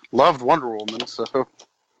 loved Wonder Woman, so.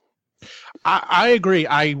 I agree.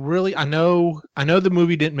 I know the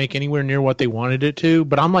movie didn't make anywhere near what they wanted it to,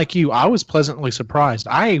 but I'm like you. I was pleasantly surprised.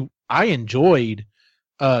 I enjoyed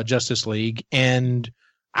Justice League, and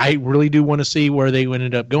I really do want to see where they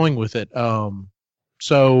ended up going with it.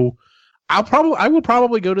 So I will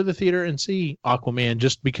probably go to the theater and see Aquaman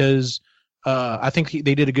just because I think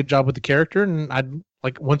they did a good job with the character, and I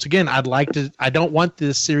don't want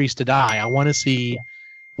this series to die. I want to see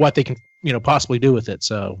what they can possibly do with it.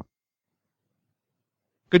 So.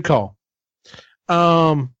 Good call.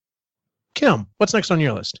 Kim, what's next on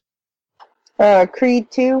your list? Creed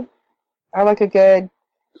 2. I like a good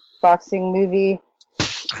boxing movie.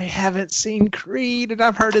 I haven't seen Creed, and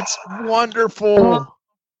I've heard it's wonderful.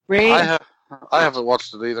 Great. I haven't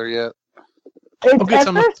watched it either yet. Okay, so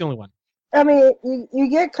I'm not the only one. I mean, you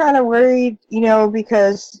get kind of worried,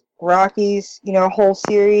 because Rocky's, whole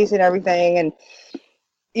series and everything, and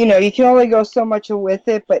you can only go so much with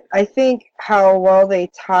it, but I think how well they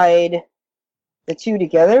tied the two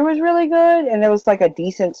together was really good, and it was like a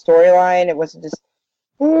decent storyline. It wasn't just,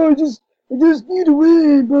 I just need to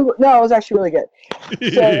win. Blah, blah. No, it was actually really good.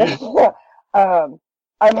 So,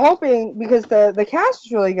 I'm hoping, because the cast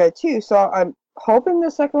is really good too, so I'm hoping the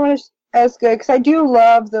second one is as good, because I do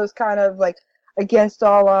love those kind of like against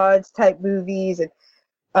all odds type movies,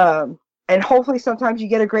 and hopefully sometimes you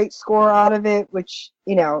get a great score out of it, which,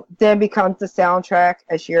 then becomes the soundtrack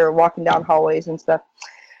as you're walking down hallways and stuff.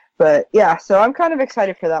 But yeah, so I'm kind of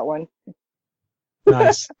excited for that one.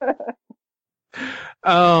 Nice.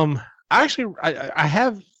 I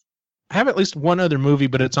have at least one other movie,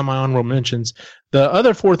 but it's on my honorable mentions. The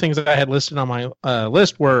other four things that I had listed on my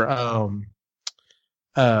list were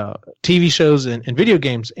TV shows and video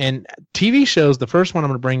games. And TV shows, the first one I'm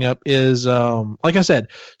going to bring up is, like I said,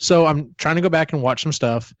 so I'm trying to go back and watch some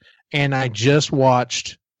stuff, and I just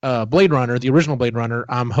watched Blade Runner, the original Blade Runner.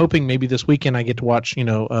 I'm hoping maybe this weekend I get to watch,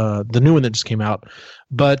 the new one that just came out.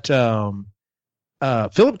 But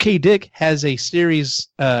Philip K. Dick has a series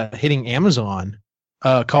hitting Amazon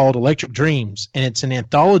called Electric Dreams, and it's an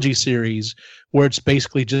anthology series where it's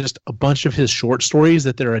basically just a bunch of his short stories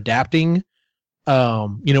that they're adapting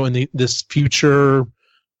in this future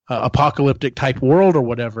apocalyptic type world or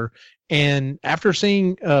whatever. And after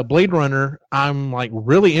seeing Blade Runner, I'm like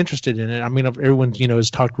really interested in it. I mean, everyone,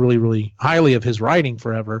 has talked really, really highly of his writing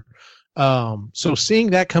forever. So seeing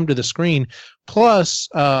that come to the screen, plus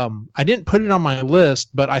I didn't put it on my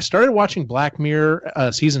list, but I started watching Black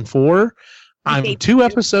Mirror season 4. I'm 2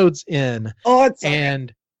 episodes in,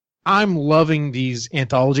 and I'm loving these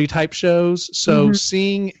anthology type shows. So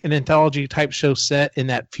seeing an anthology type show set in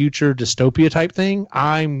that future dystopia type thing,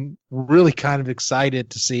 I'm really kind of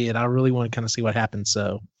excited to see it. I really want to kind of see what happens.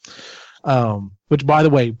 So, which by the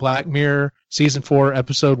way, Black Mirror season 4,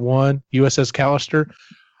 episode 1, USS Callister.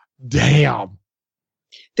 Damn.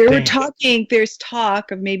 There's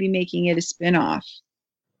talk of maybe making it a spinoff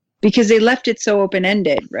because they left it so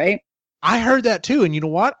open-ended, right? I heard that too. And you know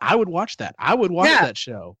what? I would watch that. I would watch that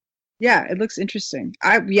show. Yeah, it looks interesting.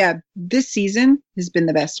 This season has been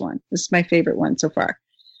the best one. This is my favorite one so far.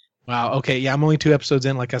 Wow. Okay. Yeah, I'm only 2 episodes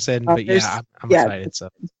in, like I said, but I'm excited. So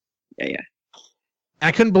yeah.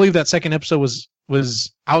 I couldn't believe that second episode was.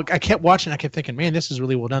 I kept watching. I kept thinking, man, this is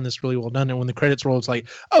really well done. This is really well done. And when the credits roll, it's like,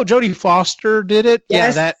 oh, Jodie Foster did it.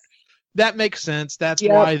 Yes. Yeah, that makes sense. That's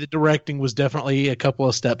why the directing was definitely a couple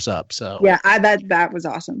of steps up. So yeah, that was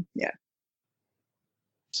awesome. Yeah.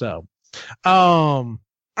 So, all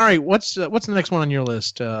right. What's the next one on your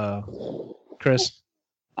list, Chris?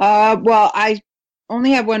 Well, I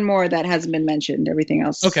only have one more that hasn't been mentioned. Everything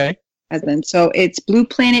else has been. So it's Blue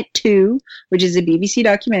Planet 2, which is a BBC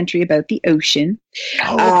documentary about the ocean.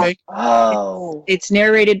 Oh, okay. It's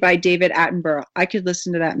narrated by David Attenborough. I could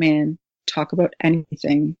listen to that man talk about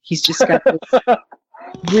anything. He's just got this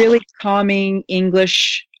really calming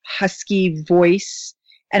English husky voice,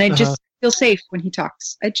 and I just feel safe when he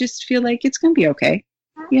talks. I just feel like it's going to be okay.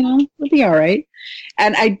 It'll be all right.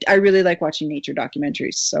 And I really like watching nature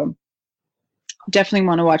documentaries. So definitely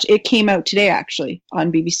want to watch. It came out today, actually,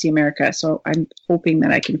 on BBC America. So I'm hoping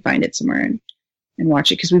that I can find it somewhere and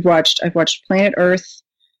watch it, because I've watched Planet Earth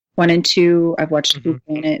 1 and 2. I've watched Blue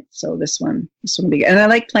Planet. So this one will be good. And I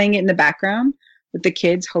like playing it in the background with the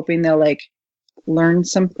kids, hoping they'll like learn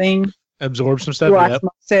something, absorb some stuff. Watch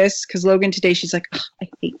Moses, because Logan today, she's like, I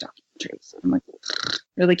hate documentaries. I'm like,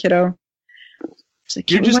 really, kiddo? Like,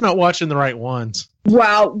 you're just not watching the right ones.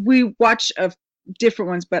 Well, we watch different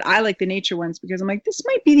ones, but I like the nature ones because I'm like, this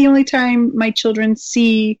might be the only time my children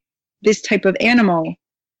see this type of animal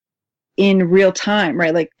in real time,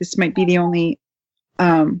 right? Like this might be the only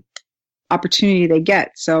opportunity they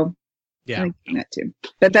get. So yeah, I like that too.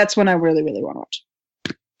 But that's when I really, really want to watch.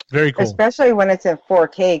 Very cool. Especially when it's in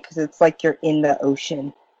 4K, because it's like you're in the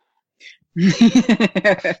ocean.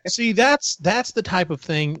 See, that's the type of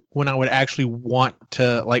thing when I would actually want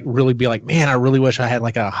to like really be like, man, I really wish I had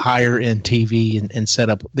like a higher end TV and set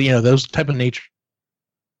up, those type of nature.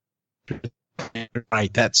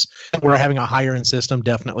 Right, that's where having a higher end system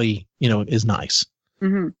definitely, is nice.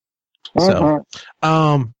 Mm-hmm. So,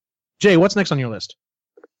 Jay, what's next on your list?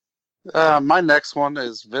 My next one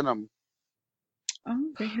is Venom.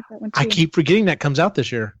 Oh, they had that one too. I keep forgetting that comes out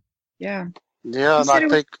this year. Yeah. Yeah, and I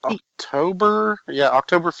think October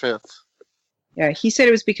 5th. Yeah, he said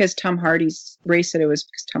it was because Ray said it was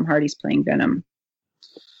because Tom Hardy's playing Venom.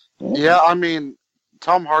 Yeah, I mean,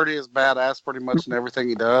 Tom Hardy is badass pretty much in everything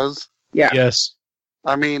he does. Yeah. Yes.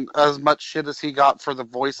 I mean, as much shit as he got for the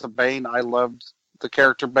voice of Bane, I loved the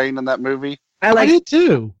character Bane in that movie. I did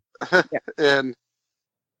too. And,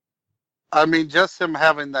 I mean, just him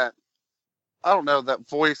having that, I don't know, that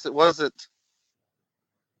voice, it wasn't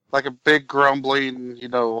like a big grumbling,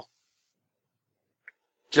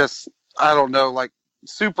 just, I don't know, like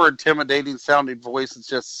super intimidating sounding voice. It's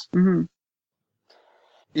just,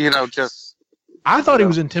 just. I thought he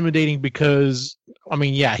was intimidating because, I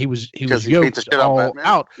mean, yeah, he was yoked all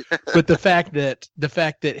out, but the fact that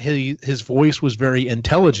his voice was very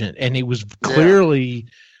intelligent and he was clearly,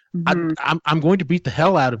 I'm going to beat the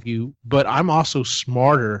hell out of you, but I'm also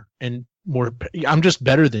smarter and more. I'm just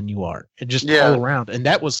better than you are, and just all around, and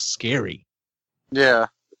that was scary. Yeah,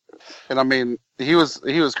 and I mean, he was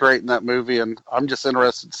great in that movie, and I'm just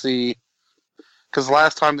interested to see, because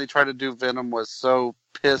last time they tried to do Venom was so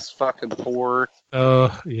piss fucking poor.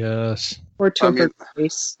 Yes. Or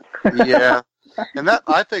face. Yeah, and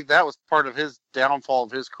I think that was part of his downfall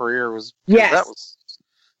of his career was that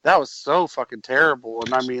was so fucking terrible,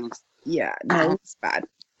 and I mean, yeah, no, it's bad.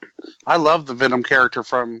 I love the Venom character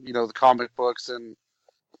from, the comic books and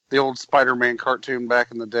the old Spider-Man cartoon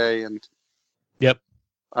back in the day. And yep.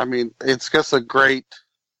 I mean, it's just a great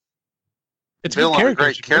villain, a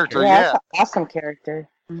great character. Yeah. Awesome character.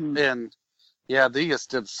 Mm-hmm. And yeah, they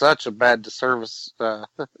just did such a bad disservice to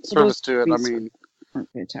it. I mean,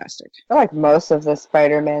 fantastic. I like most of the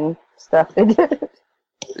Spider-Man stuff they did.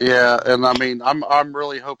 Yeah, and I mean, I'm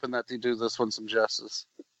really hoping that they do this one some justice.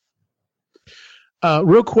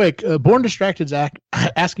 Real quick, Born Distracted's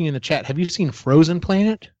asking in the chat, have you seen Frozen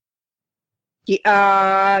Planet?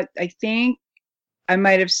 Yeah, I think I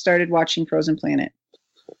might have started watching Frozen Planet.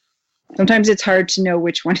 Sometimes it's hard to know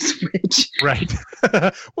which one is which. Right.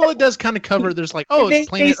 Well, it does kind of cover, there's like, it's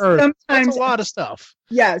Planet Earth. That's a lot of stuff.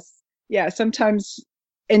 Yes. Yeah, sometimes,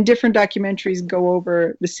 and different documentaries go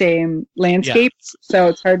over the same landscapes, so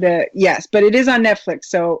it's hard to, but it is on Netflix,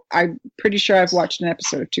 so I'm pretty sure I've watched an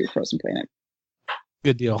episode or two of Frozen Planet.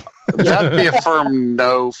 Good deal. That'd be a firm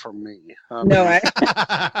no from me. No,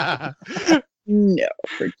 no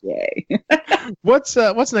for Jay. What's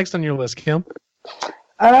next on your list, Kim?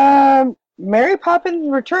 Mary Poppins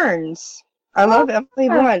Returns. I love Emily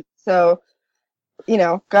Blunt, so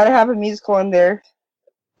gotta have a musical in there,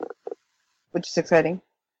 which is exciting.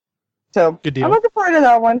 So good deal. I'm looking forward to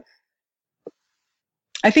that one.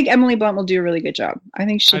 I think Emily Blunt will do a really good job. I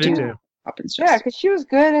think she'll do. Yeah, because she was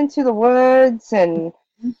good Into the Woods, and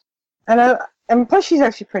plus she's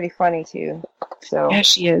actually pretty funny too. So yeah,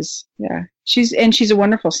 she is. Yeah, she's a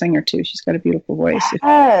wonderful singer too. She's got a beautiful voice.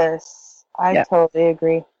 Yes, I totally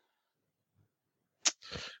agree.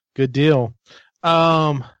 Good deal.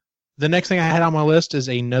 The next thing I had on my list is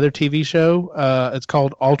another TV show. It's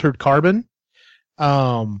called Altered Carbon.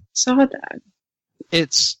 Saw that.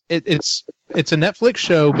 It's a Netflix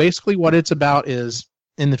show. Basically, what it's about is,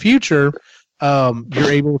 in the future,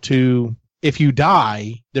 you're able to, if you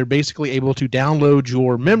die, they're basically able to download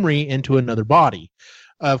your memory into another body.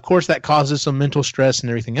 Of course, that causes some mental stress and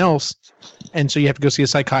everything else, and so you have to go see a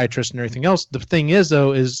psychiatrist and everything else. The thing is,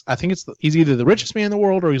 though, I think he's either the richest man in the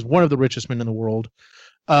world or he's one of the richest men in the world,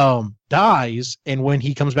 dies, and when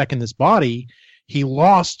he comes back in this body, he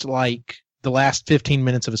lost like the last 15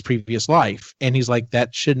 minutes of his previous life. And he's like,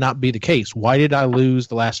 that should not be the case. Why did I lose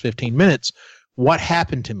the last 15 minutes? What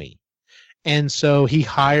happened to me? And so he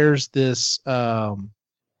hires this, I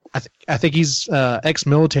think he's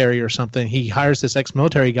ex-military or something. He hires this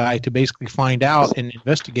ex-military guy to basically find out and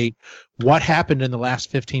investigate what happened in the last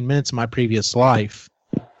 15 minutes of my previous life.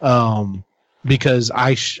 Because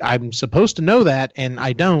I'm supposed to know that, and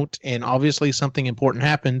I don't, and obviously something important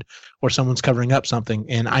happened, or someone's covering up something,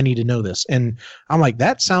 and I need to know this. And I'm like,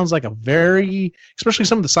 that sounds like a very, especially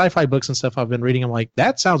some of the sci-fi books and stuff I've been reading, I'm like,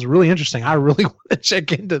 that sounds really interesting. I really want to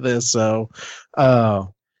check into this. So, yeah,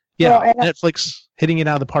 Well, Netflix hitting it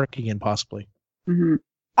out of the park again, possibly. Mm-hmm.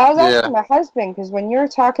 I was asking my husband, because when you were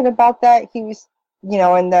talking about that, he was,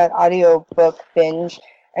 in that audio book binge,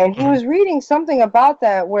 and he was reading something about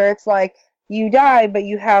that where it's like, you die, but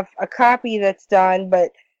you have a copy that's done,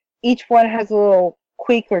 but each one has a little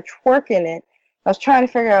tweak or twerk in it. I was trying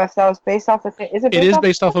to figure out if that was based off of it. It is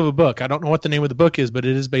based off of a book. I don't know what the name of the book is, but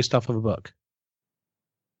it is based off of a book.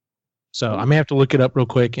 So I may have to look it up real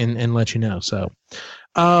quick and let you know. So,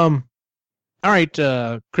 all right,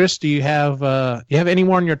 Chris, do you have any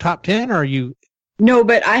more in your top 10, or are you? No,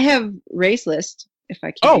 but I have Ray's list. If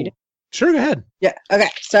I can read it. Sure, go ahead. Yeah. Okay.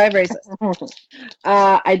 So I have Ray's list.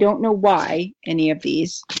 I don't know why any of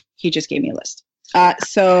these. He just gave me a list.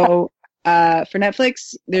 So for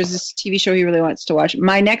Netflix, there's this TV show he really wants to watch.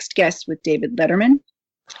 My Next Guest with David Letterman.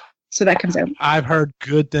 So that comes out. I've heard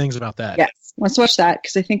good things about that. Yes. Wants to watch that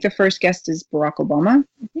because I think the first guest is Barack Obama.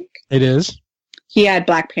 I think it is. He had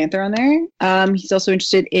Black Panther on there. He's also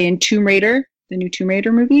interested in Tomb Raider, the new Tomb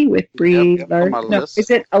Raider movie with Brie Larson. No, is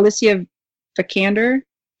it Alicia Vikander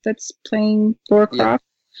that's playing Lara Croft?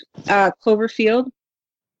 Cloverfield.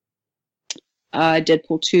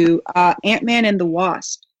 Deadpool 2. Ant-Man and the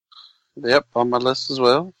Wasp. Yep, on my list as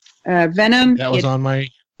well. Venom. That was on my...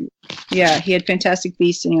 Yeah, he had Fantastic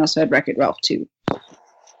Beasts, and he also had Wreck-It Ralph 2.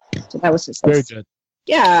 So that was his list. Very good.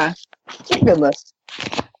 Yeah. It's a good list.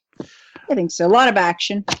 I think so. A lot of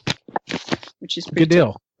action, which is pretty good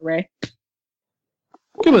deal. Ray.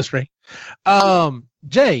 Good list, Ray.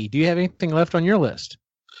 Jay, do you have anything left on your list?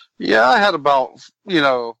 Yeah, I had about,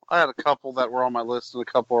 I had a couple that were on my list and a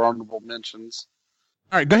couple are honorable mentions.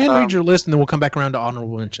 All right, go ahead and read your list, and then we'll come back around to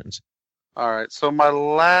honorable mentions. All right, so my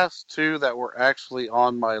last two that were actually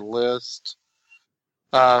on my list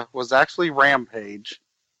was actually Rampage.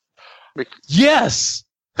 Yes!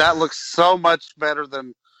 That looks so much better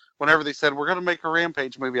than whenever they said, we're going to make a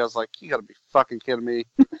Rampage movie. I was like, you got to be fucking kidding me.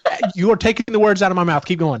 You are taking the words out of my mouth.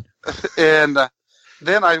 Keep going. And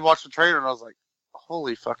then I watched the trailer, and I was like,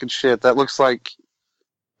 holy fucking shit, that looks like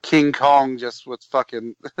King Kong just with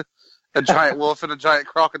fucking a giant wolf and a giant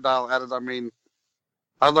crocodile at it. I mean,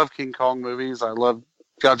 I love King Kong movies. I love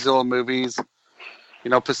Godzilla movies.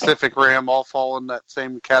 Pacific Rim all fall in that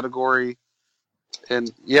same category. And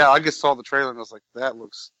yeah, I just saw the trailer and I was like, that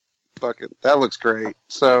looks great.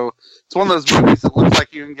 So it's one of those movies that looks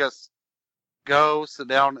like you can just go, sit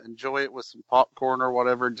down, enjoy it with some popcorn or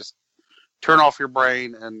whatever, and just turn off your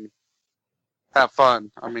brain and have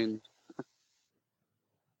fun. I mean,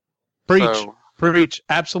 preach.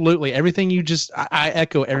 Absolutely. Everything you just, I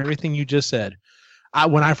echo everything you just said.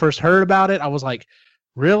 When I first heard about it, I was like,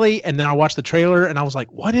 really? And then I watched the trailer and I was like,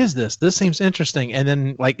 what is this? This seems interesting. And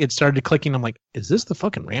then it started clicking. I'm like, is this the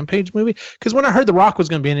fucking Rampage movie? Because when I heard The Rock was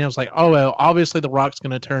going to be in it, I was like, oh, well, obviously The Rock's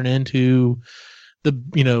going to turn into the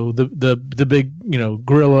big,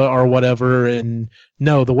 gorilla or whatever. And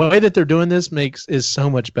no, the way that they're doing this is so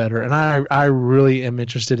much better. And I really am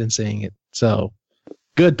interested in seeing it. So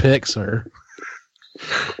good pick, sir.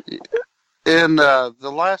 And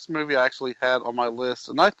the last movie I actually had on my list,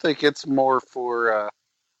 and I think it's more for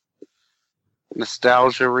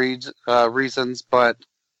nostalgia reasons, but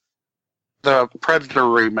the Predator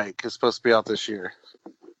remake is supposed to be out this year.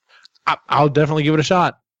 I'll definitely give it a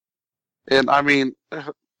shot. And I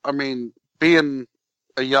mean, being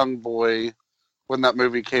a young boy when that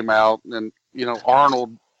movie came out, and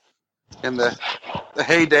Arnold in the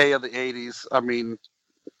heyday of the '80s, I mean,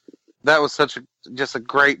 that was just a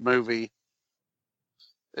great movie.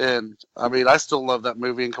 And I mean, I still love that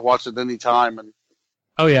movie and can watch it any time. And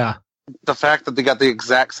oh yeah, the fact that they got the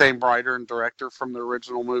exact same writer and director from the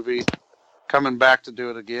original movie coming back to do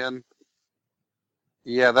it again,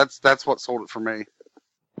 yeah, that's what sold it for me.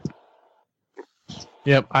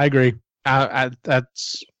 Yep, I agree. I'm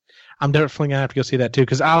definitely gonna have to go see that too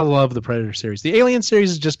because I love the Predator series. The Alien series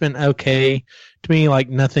has just been okay to me, like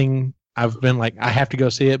nothing. I've been like I have to go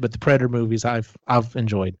see it, but the Predator movies I've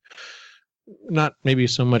enjoyed. Not maybe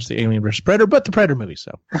so much the Alien vs. Predator, but the Predator movies.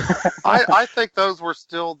 So I think those were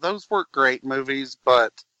great movies,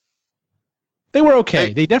 but They were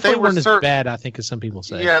okay. They definitely were weren't as bad, I think, as some people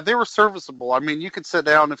say. Yeah, they were serviceable. I mean, you could sit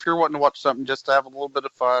down if you're wanting to watch something just to have a little bit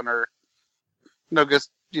of fun, or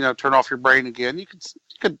just turn off your brain again. You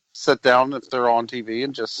could sit down if they're on TV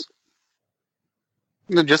and just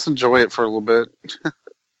enjoy it for a little bit.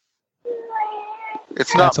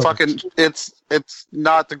 It's not fucking. It's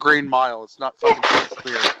not the Green Mile. It's not fucking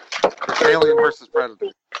Shakespeare. It's Alien versus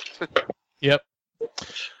Predator. Yep.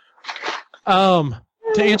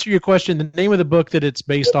 To answer your question, the name of the book that it's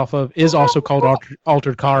based off of is also called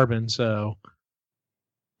Altered Carbon. So,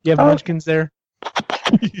 you have munchkins there?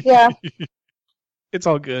 Yeah. It's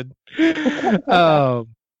all good. All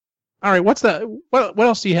right. What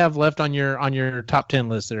else do you have left on your top 10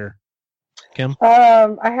 list there, Kim?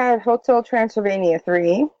 I had Hotel Transylvania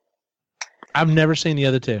 3. I've never seen the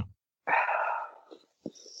other two.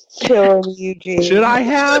 Killing Eugene. Should I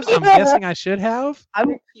have? I'm guessing I should have. I'm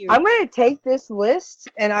going to take this list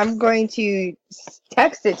and I'm going to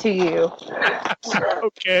text it to you.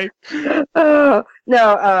 Okay.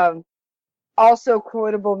 No. Also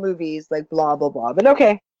quotable movies like blah blah blah. But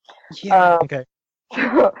okay. Yeah. Okay.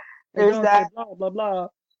 There's that. Blah blah blah.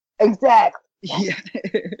 Exactly. Yeah.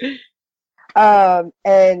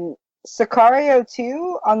 And Sicario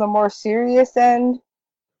 2 on the more serious end.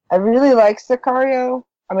 I really like Sicario.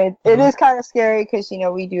 I mean, it is kind of scary because,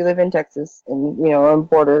 we do live in Texas and, in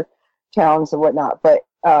border towns and whatnot. But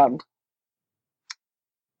I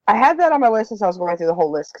had that on my list as I was going through the whole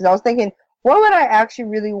list because I was thinking, what would I actually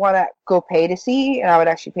really want to go pay to see? And I would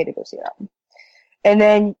actually pay to go see that. And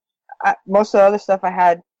then most of the other stuff I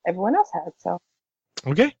had, everyone else had. So.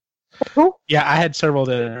 Okay. Cool. Yeah, I had several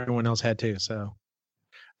that everyone else had too. So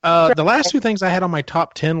the last two things I had on my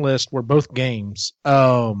top 10 list were both games.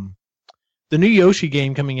 The new Yoshi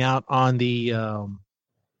game coming out on the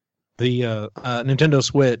Nintendo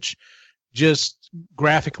Switch just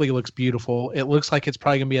graphically looks beautiful. It looks like it's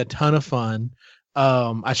probably going to be a ton of fun.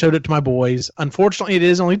 I showed it to my boys. Unfortunately, it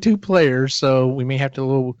is only 2 players, so we may have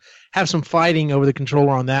to have some fighting over the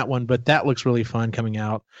controller on that one, but that looks really fun coming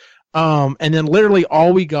out. And then literally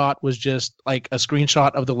all we got was just like a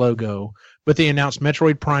screenshot of the logo, but they announced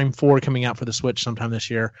Metroid Prime 4 coming out for the Switch sometime this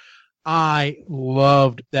year. I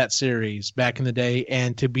loved that series back in the day,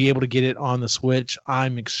 and to be able to get it on the Switch,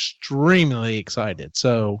 I'm extremely excited.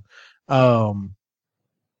 So,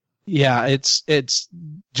 yeah, it's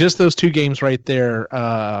just those 2 games right there.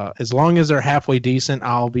 As long as they're halfway decent,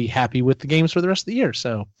 I'll be happy with the games for the rest of the year.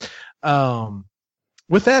 So,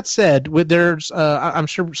 with that said, I'm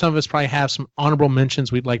sure some of us probably have some honorable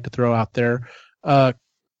mentions we'd like to throw out there.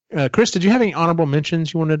 Chris, did you have any honorable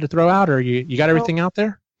mentions you wanted to throw out, or you got everything out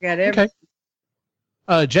there? Got everything.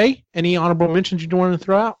 Okay. Jay, any honorable mentions you want to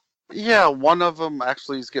throw out? Yeah, one of them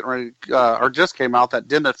actually is getting ready, or just came out, that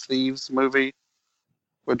Den of Thieves movie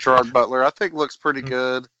with Gerard Butler. I think looks pretty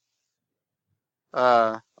good.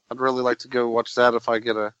 I'd really like to go watch that if I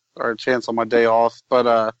get a chance on my day off.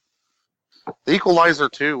 But The Equalizer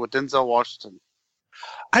 2 with Denzel Washington.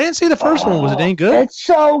 I didn't see the first one. Was it any good? It's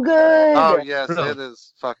so good. Oh, yes, Really? it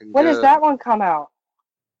is fucking good. When does that one come out?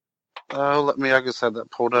 Oh, I just had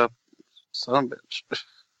that pulled up. Son of a bitch.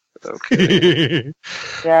 Okay.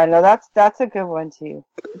 Yeah, no, that's a good one too.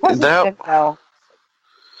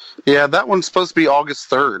 Yeah, that one's supposed to be August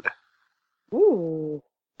 3rd. Ooh.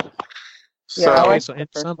 So, Yeah, I like so the in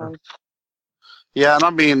first summer. one. yeah, and I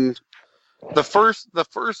mean, the first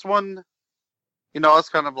one, it's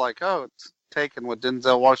kind of like, oh, it's taken with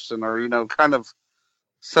Denzel Washington, or, kind of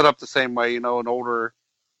set up the same way, an older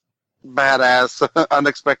badass,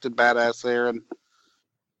 unexpected badass there. And,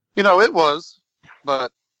 it was,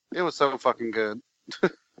 but it was so fucking good.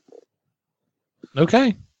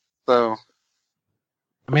 Okay. So,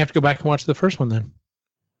 I may have to go back and watch the first one then.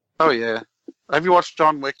 oh yeah. Have you watched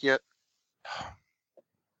John Wick yet?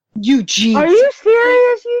 Eugene. Are you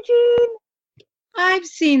serious, Eugene? I've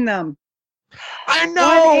seen them. I One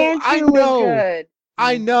know. and I two was know. good.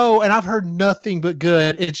 I know, and I've heard nothing but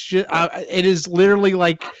good. It's just, it is literally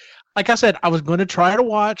like I said, I was going to try to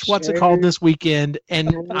watch what's it called this weekend, and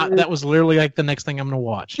that was literally like the next thing I'm going to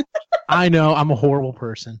watch. I know I'm a horrible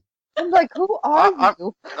person. I'm like, who are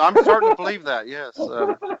you? I'm starting to believe that, yes.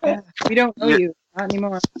 We don't know you. Not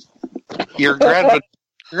anymore. You're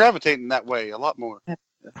gravitating that way a lot more.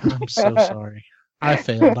 I'm so sorry. I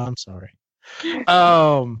failed. I'm sorry.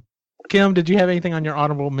 Kim, did you have anything on your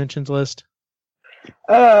honorable mentions list?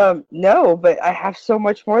 No, but I have so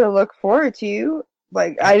much more to look forward to.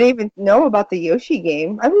 Like, I didn't even know about the Yoshi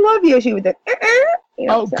game. I love Yoshi with the.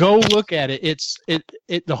 Go look at it.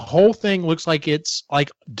 The whole thing looks like it's like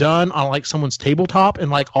done on like someone's tabletop, and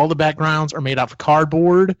like all the backgrounds are made out of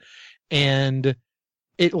cardboard, and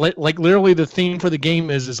it like literally the theme for the game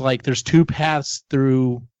is like there's 2 paths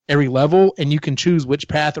through every level, and you can choose which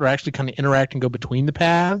path or actually kind of interact and go between the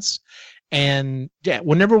paths. And yeah,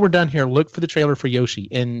 whenever we're done here, look for the trailer for Yoshi,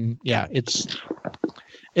 and yeah, it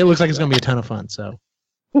looks like it's going to be a ton of fun. So,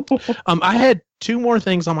 I had 2 more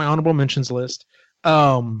things on my honorable mentions list.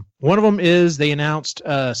 One of them is they announced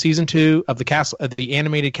season 2 of the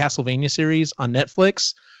animated Castlevania series on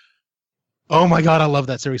Netflix. Oh my god, I love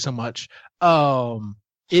that series so much.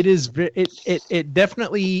 It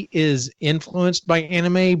definitely is influenced by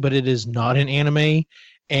anime, but it is not an anime.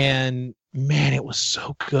 And man, it was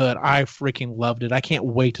so good. I freaking loved it. I can't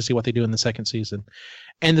wait to see what they do in the second season.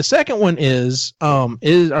 And the second one or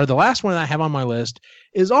the last one that I have on my list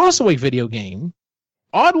is also a video game.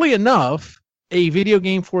 Oddly enough, a video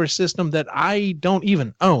game for a system that I don't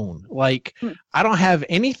even own. Like, I don't have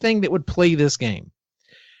anything that would play this game.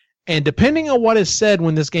 And depending on what is said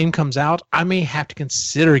when this game comes out, I may have to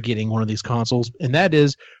consider getting one of these consoles, and that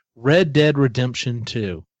is Red Dead Redemption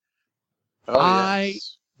 2. Oh,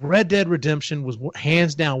 yes. Red Dead Redemption was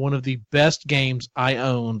hands down one of the best games I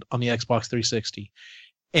owned on the Xbox 360.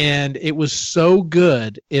 And it was so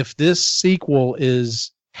good. If this sequel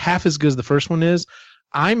is half as good as the first one is,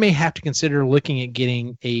 I may have to consider looking at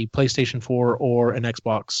getting a PlayStation 4 or an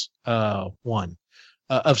Xbox One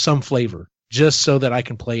of some flavor, just so that I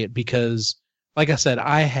can play it. Because, like I said,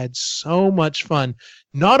 I had so much fun,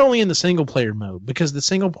 not only in the single-player mode, because the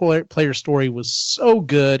single-player story was so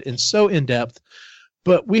good and so in-depth,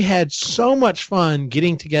 but we had so much fun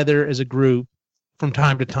getting together as a group from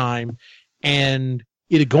time to time and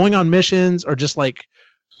either going on missions or just like,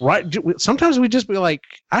 sometimes we just be like,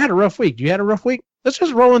 I had a rough week. You had a rough week? Let's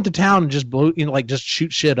just roll into town and just just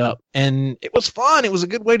shoot shit up. And it was fun. It was a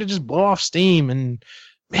good way to just blow off steam. And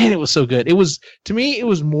man, it was so good. To me, it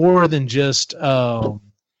was more than just Grand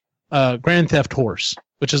Theft Horse,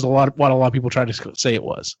 which is what a lot of people try to say it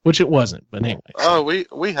was, which it wasn't. But anyway. Oh,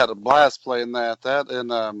 we had a blast playing that. That and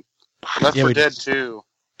Left 4 Dead 2.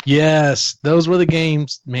 Yes, those were the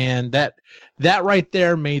games, man. That right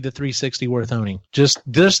there made the 360 worth owning. Just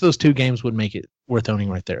those 2 games would make it worth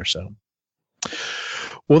owning right there. So,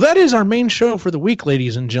 well, that is our main show for the week,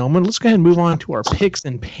 ladies and gentlemen. Let's go ahead and move on to our picks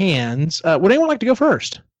and pans. Would anyone like to go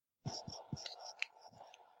first?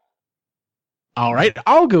 All right,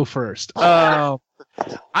 I'll go first. I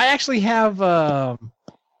actually have.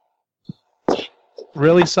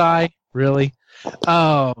 Really, Cy? Really?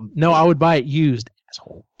 No, I would buy it used.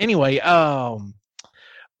 Asshole. Anyway, I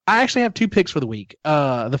actually have 2 picks for the week.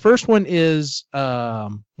 The first one is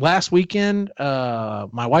last weekend.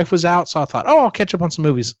 My wife was out, so I thought, I'll catch up on some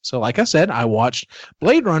movies. So, like I said, I watched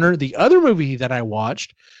Blade Runner. The other movie that I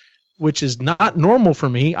watched, which is not normal for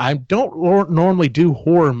me. I don't normally do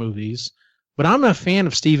horror movies, but I'm a fan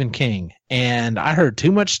of Stephen King, and I heard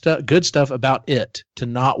too much good stuff about it to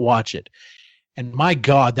not watch it. And my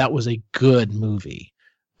God, that was a good movie.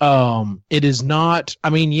 It is not,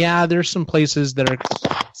 there's some places that are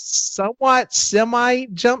somewhat semi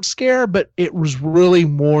jump scare, but it was really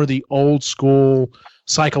more the old school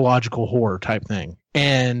psychological horror type thing.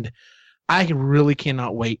 And I really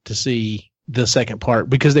cannot wait to see the second part,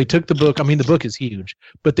 because they took the book. The book is huge,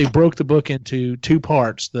 but they broke the book into 2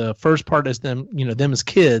 parts. The first part is them as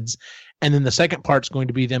kids. And then the second part's going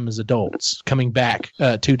to be them as adults coming back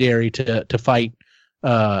to Derry to fight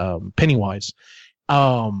Pennywise.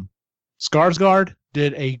 Skarsgård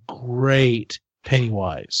did a great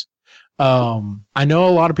Pennywise. I know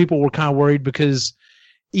a lot of people were kind of worried because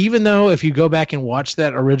even though if you go back and watch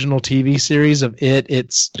that original TV series of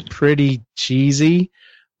it's pretty cheesy,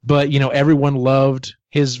 but everyone loved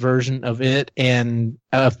his version of it and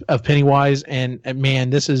of Pennywise. And man,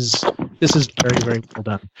 this is very, very well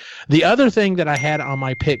done. The other thing that I had on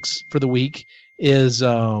my picks for the week is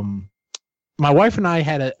my wife and I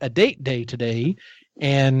had a date day today.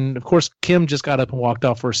 And, of course, Kim just got up and walked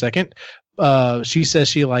off for a second. She says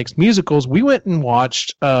she likes musicals. We went and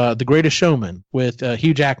watched The Greatest Showman with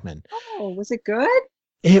Hugh Jackman. Oh, was it good?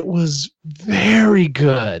 It was very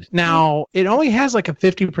good. Now, it only has like a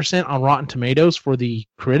 50% on Rotten Tomatoes for the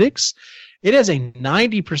critics. It has a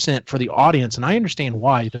 90% for the audience, and I understand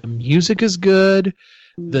why. The music is good.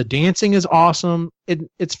 The dancing is awesome.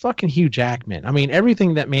 It's fucking Hugh Jackman.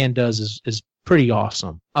 Everything that man does is pretty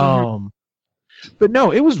awesome. Mm-hmm. But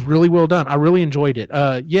no, it was really well done. I really enjoyed it.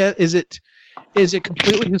 Is it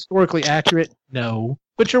completely historically accurate? No.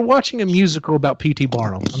 But you're watching a musical about P.T.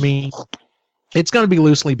 Barnum. It's going to be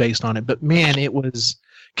loosely based on it. But man, it was.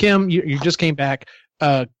 Kim, you just came back.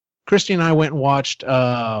 Christy and I went and watched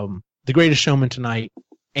The Greatest Showman tonight.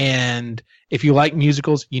 And if you like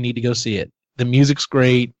musicals, you need to go see it. The music's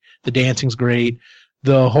great. The dancing's great.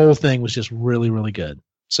 The whole thing was just really, really good.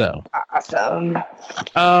 So, Awesome.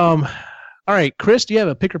 all right, Chris, do you have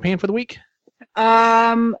a pick or pan for the week?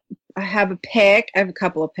 I have a pick. I have a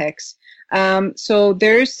couple of picks. So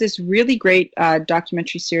there's this really great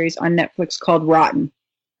documentary series on Netflix called Rotten,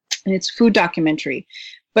 and it's a food documentary.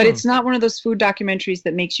 But it's not one of those food documentaries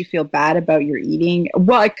that makes you feel bad about your eating.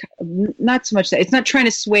 Well, not so much that. It's not trying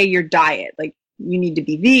to sway your diet. Like, you need to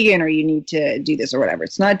be vegan or you need to do this or whatever.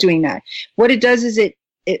 It's not doing that. What it does is it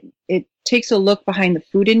takes a look behind the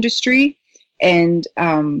food industry. And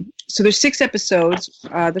so there's 6 episodes.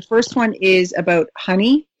 The first one is about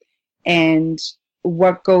honey and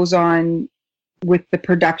what goes on with the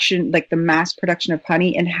production, like the mass production of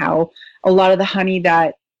honey, and how a lot of the honey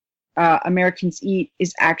that Americans eat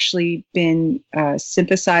is actually been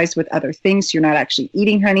synthesized with other things. So you're not actually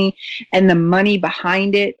eating honey, and the money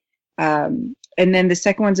behind it. And then the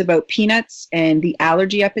second one's about peanuts and the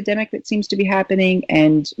allergy epidemic that seems to be happening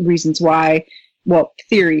and reasons why, well,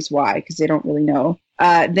 theories why, because they don't really know.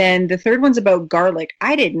 Then the third one's about garlic.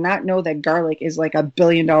 I did not know that garlic is like $1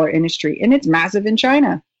 billion industry, and it's massive in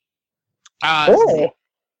China.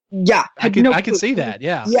 Yeah, I could see that.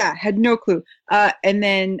 Yeah. Yeah, had no clue. And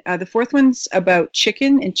then the fourth one's about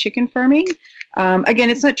chicken and chicken farming. Again,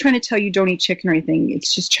 it's not trying to tell you don't eat chicken or anything.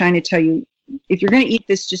 It's just trying to tell you, if you're going to eat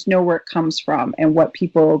this, just know where it comes from and what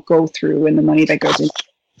people go through and the money that goes in.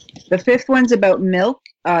 The fifth one's about milk,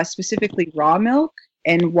 specifically raw milk,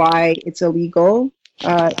 and why it's illegal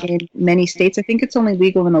in many states. I think it's only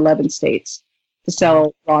legal in 11 states to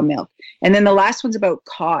sell raw milk. And then the last one's about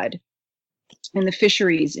cod and the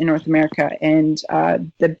fisheries in North America and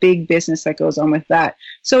the big business that goes on with that.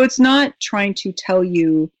 So it's not trying to tell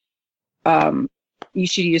you you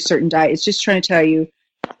should eat a certain diet. It's just trying to tell you,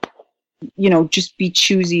 just be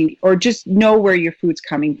choosy or just know where your food's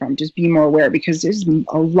coming from. Just be more aware, because there's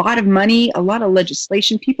a lot of money, a lot of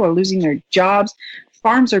legislation. People are losing their jobs.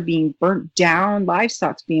 Farms are being burnt down.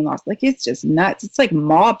 Livestock's being lost. Like, it's just nuts. It's like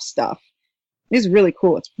mob stuff. It's really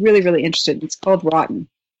cool. It's really, really interesting. It's called Rotten.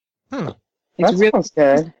 That It's really sounds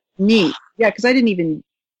good. neat. Yeah, because I didn't even.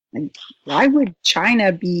 Why would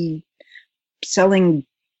China be selling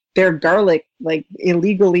their garlic like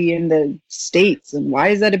illegally in the States? And why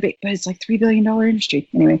is that a big? But it's like $3 billion industry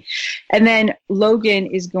anyway. And then Logan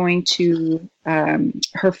is going to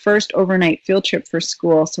her first overnight field trip for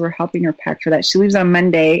school, so we're helping her pack for that. She leaves on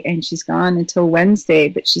Monday and she's gone until Wednesday,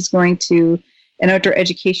 but she's going to an outdoor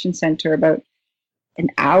education center about an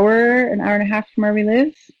hour and a half from where we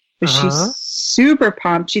live. But she's super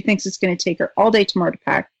pumped. She thinks it's going to take her all day tomorrow to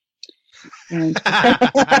pack. And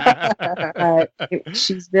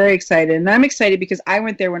she's very excited. And I'm excited because I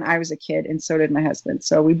went there when I was a kid, and so did my husband.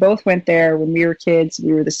 So we both went there when we were kids.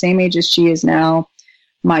 We were the same age as she is now.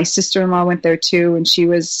 My sister-in-law went there too, and she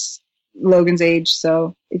was Logan's age.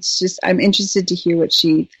 So it's just, I'm interested to hear what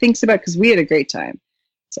she thinks about, because we had a great time.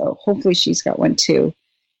 So hopefully she's got one too.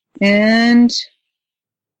 And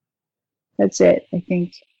that's it, I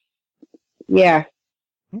think. Yeah.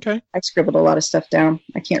 Okay. I scribbled a lot of stuff down.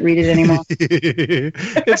 I can't read it anymore.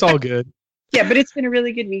 It's all good. Yeah, but it's been a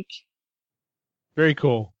really good week. Very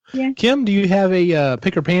cool. Yeah. Kim, do you have a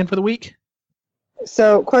pick or pan for the week?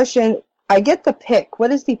 So, question. I get the pick.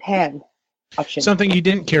 What is the pan option? Something you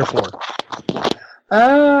didn't care for.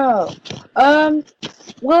 Oh.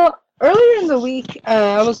 Well, earlier in the week,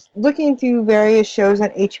 I was looking through various shows on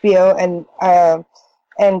HBO,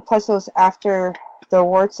 and plus it was after the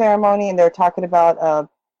award ceremony, and they're talking about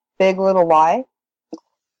Big Little Lie.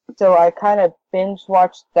 So I kind of binge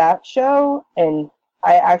watched that show, and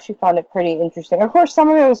I actually found it pretty interesting. Of course, some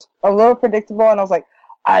of it was a little predictable, and I was like,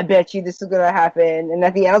 I bet you this is going to happen. And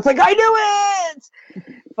at the end, I was like, I knew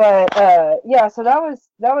it! But, yeah, so that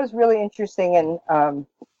was really interesting, and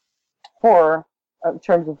for in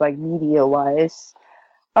terms of, like, media-wise.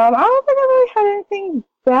 I don't think I really had anything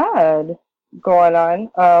bad going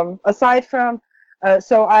on, aside from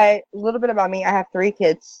so a little bit about me. I have 3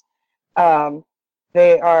 kids.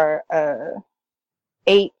 They are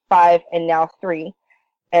 8, 5, and now 3.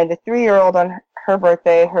 And the 3-year-old, on her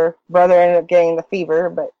birthday, her brother ended up getting the fever,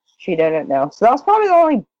 but she didn't know. So that was probably the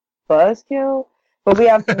only buzzkill. But we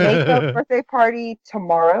have the makeup birthday party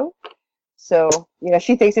tomorrow. So,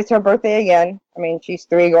 she thinks it's her birthday again. I mean, she's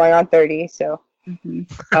 3 going on 30, so. So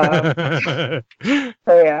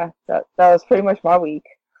yeah, that was pretty much my week.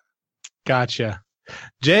 Gotcha.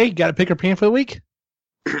 Jay, got a pick or pan for the week?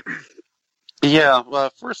 Yeah,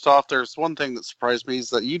 first off, there's one thing that surprised me,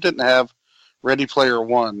 is that you didn't have Ready Player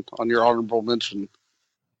One on your honorable mention.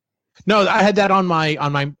 No, I had that on my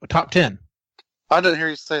top 10. I didn't hear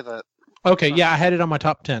you say that. Okay, yeah, I had it on my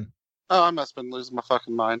top 10. Oh, I must have been losing my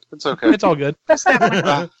fucking mind. It's okay. It's all good. That's that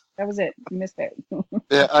one. That was it. You missed it.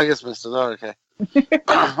 Yeah, I guess missed it. Oh, okay.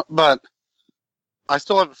 But I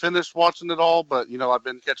still haven't finished watching it all, but, you know, I've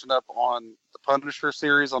been catching up on the Punisher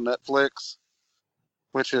series on Netflix,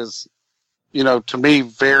 which is, you know, to me,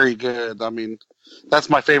 very good. I mean, that's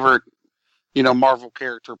my favorite, you know, Marvel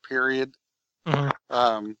character, period.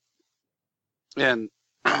 Mhm. And,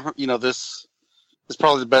 you know, this is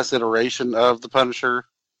probably the best iteration of the Punisher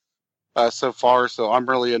so far, so I'm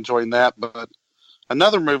really enjoying that. But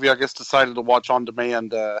another movie I guess decided to watch on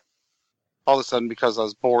demand all of a sudden because I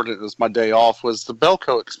was bored and it was my day off was the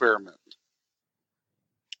Belko Experiment.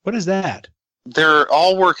 What is that? They're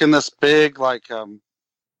all working this big, like,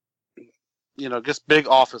 you know, just big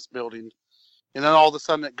office building. And then all of a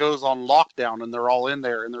sudden it goes on lockdown and they're all in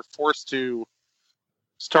there and they're forced to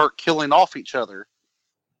start killing off each other.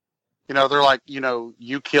 You know, they're like, you know,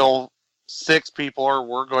 you kill 6 people or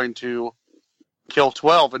we're going to kill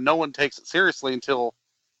 12, and no one takes it seriously until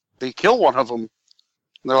they kill one of them.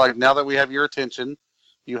 And they're like, now that we have your attention,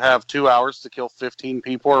 you have 2 hours to kill 15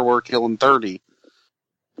 people or we're killing 30.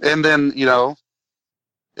 And then, you know,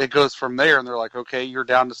 it goes from there and they're like, okay, you're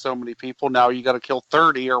down to so many people. Now you got to kill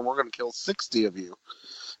 30 or we're going to kill 60 of you.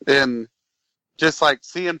 And just like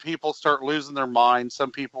seeing people start losing their minds,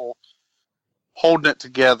 some people holding it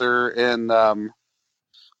together. And,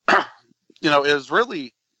 you know, it was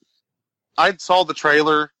really, I saw the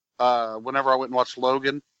trailer whenever I went and watched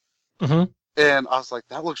Logan. Mm-hmm. And I was like,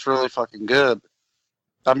 that looks really fucking good.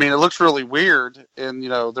 I mean, it looks really weird. And, you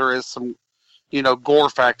know, there is some, you know, gore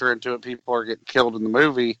factor into it. People are getting killed in the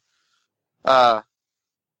movie. I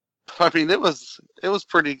mean, it was a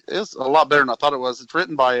lot better than I thought it was. It's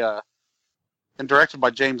written by, and directed by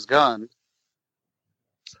James Gunn.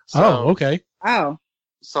 So, Oh, okay. Wow.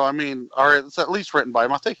 So, I mean, or it's at least written by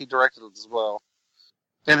him. I think he directed it as well.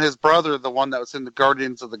 And his brother, the one that was in the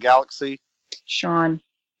Guardians of the Galaxy. Sean.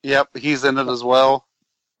 Yep, he's in it as well.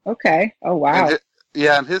 Okay. Oh, wow.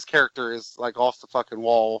 And his character is, like, off the fucking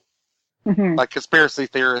wall. Like, conspiracy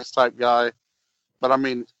theorist type guy. But, I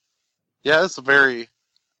mean, yeah, it's a very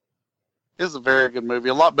good movie.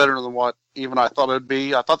 A lot better than what even I thought it would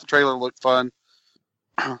be. I thought the trailer looked fun.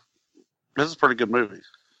 This is a pretty good movie.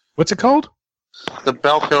 What's it called? The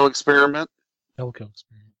Belko Experiment. Belko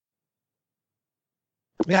Experiment.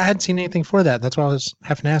 Yeah, I hadn't seen anything for that. That's what I was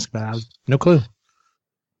having to ask about. I was, no clue.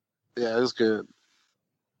 Yeah, it was good.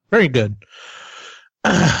 Very good.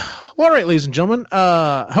 Well, all right, ladies and gentlemen.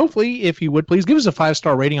 Hopefully, if you would please give us a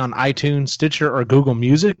 5-star rating on iTunes, Stitcher, or Google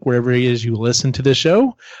Music, wherever it is you listen to this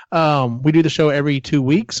show. We do the show every 2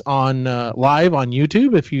 weeks on live on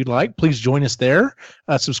YouTube. If you'd like, please join us there.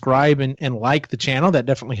 Subscribe and like the channel. That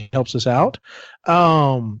definitely helps us out.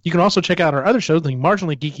 You can also check out our other shows, the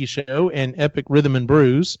Marginally Geeky Show and Epic Rhythm and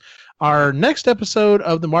Brews. Our next episode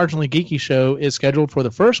of the Marginally Geeky Show is scheduled for the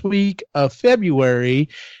first week of February,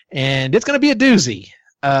 and it's going to be a doozy.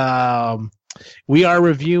 We are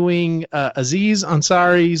reviewing Aziz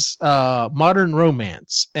Ansari's Modern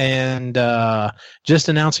Romance, and just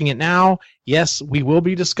announcing it now, yes, we will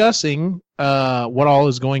be discussing what all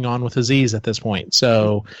is going on with Aziz at this point.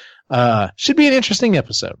 So should be an interesting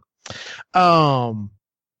episode.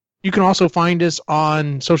 You can also find us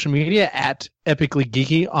on social media at Epically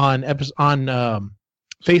Geeky on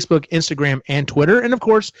Facebook, Instagram, and Twitter, and of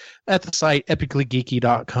course at the site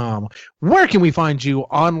epicallygeeky.com. Where can we find you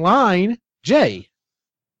online, Jay?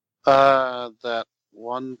 That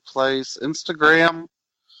one place, Instagram,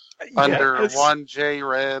 under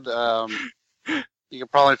 1JRed. You can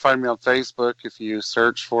probably find me on Facebook if you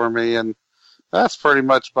search for me, and that's pretty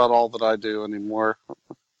much about all that I do anymore.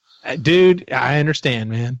 Dude, I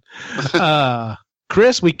understand, man.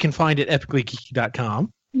 Chris, we can find at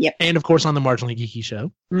epicallygeeky.com. Yep. And, of course, on the Marginally Geeky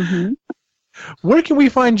Show. Mm-hmm. Where can we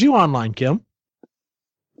find you online, Kim?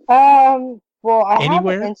 Well, I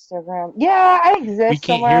Anywhere? have an Instagram. Yeah, I exist We can't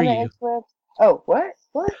somewhere on hear the you. interwebs. Oh, what?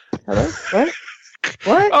 What? Hello? What?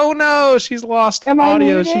 What? Oh, no, she's lost Am I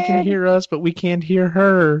audio. She can muted? hear us, but we can't hear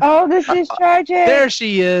her. Oh, this is tragic. There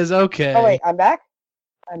she is. Okay. Oh, wait, I'm back?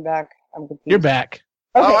 I'm back. I'm confused. You're back.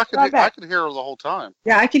 Okay, I I'm could back. hear her the whole time.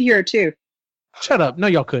 Yeah, I could hear her too. Shut up. No,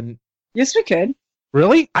 y'all couldn't. Yes, we could.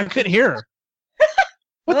 Really? I couldn't hear her.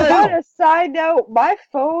 What the On hell? a side note, my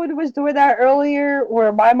phone was doing that earlier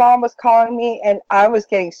where my mom was calling me and I was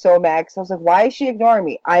getting so mad because I was like, why is she ignoring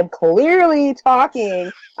me? I'm clearly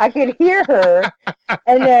talking. I could hear her.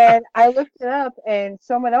 And then I looked it up and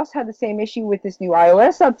someone else had the same issue with this new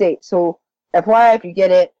iOS update. So FYI, if you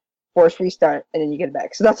get it, force restart and then you get it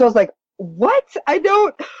back. So that's what I was like, what? I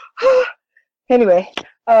don't. Anyway,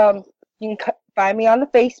 you can find me on the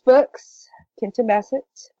Facebooks. Kenton Bassett.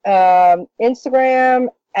 Instagram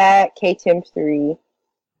at KTim3.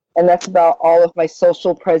 And that's about all of my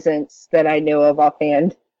social presence that I know of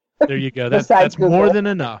offhand. There you go. That's Besides more Google. than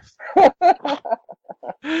enough.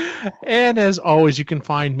 And as always, you can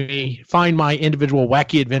find my individual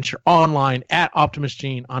wacky adventure online at Optimus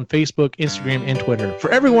Gene on Facebook, Instagram, and Twitter.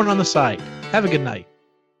 For everyone on the site, have a good night.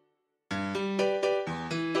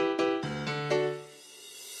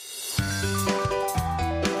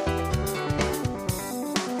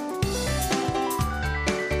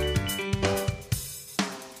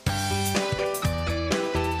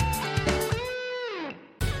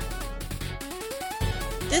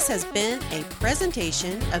 This has been a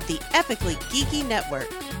presentation of the Epically Geeky Network.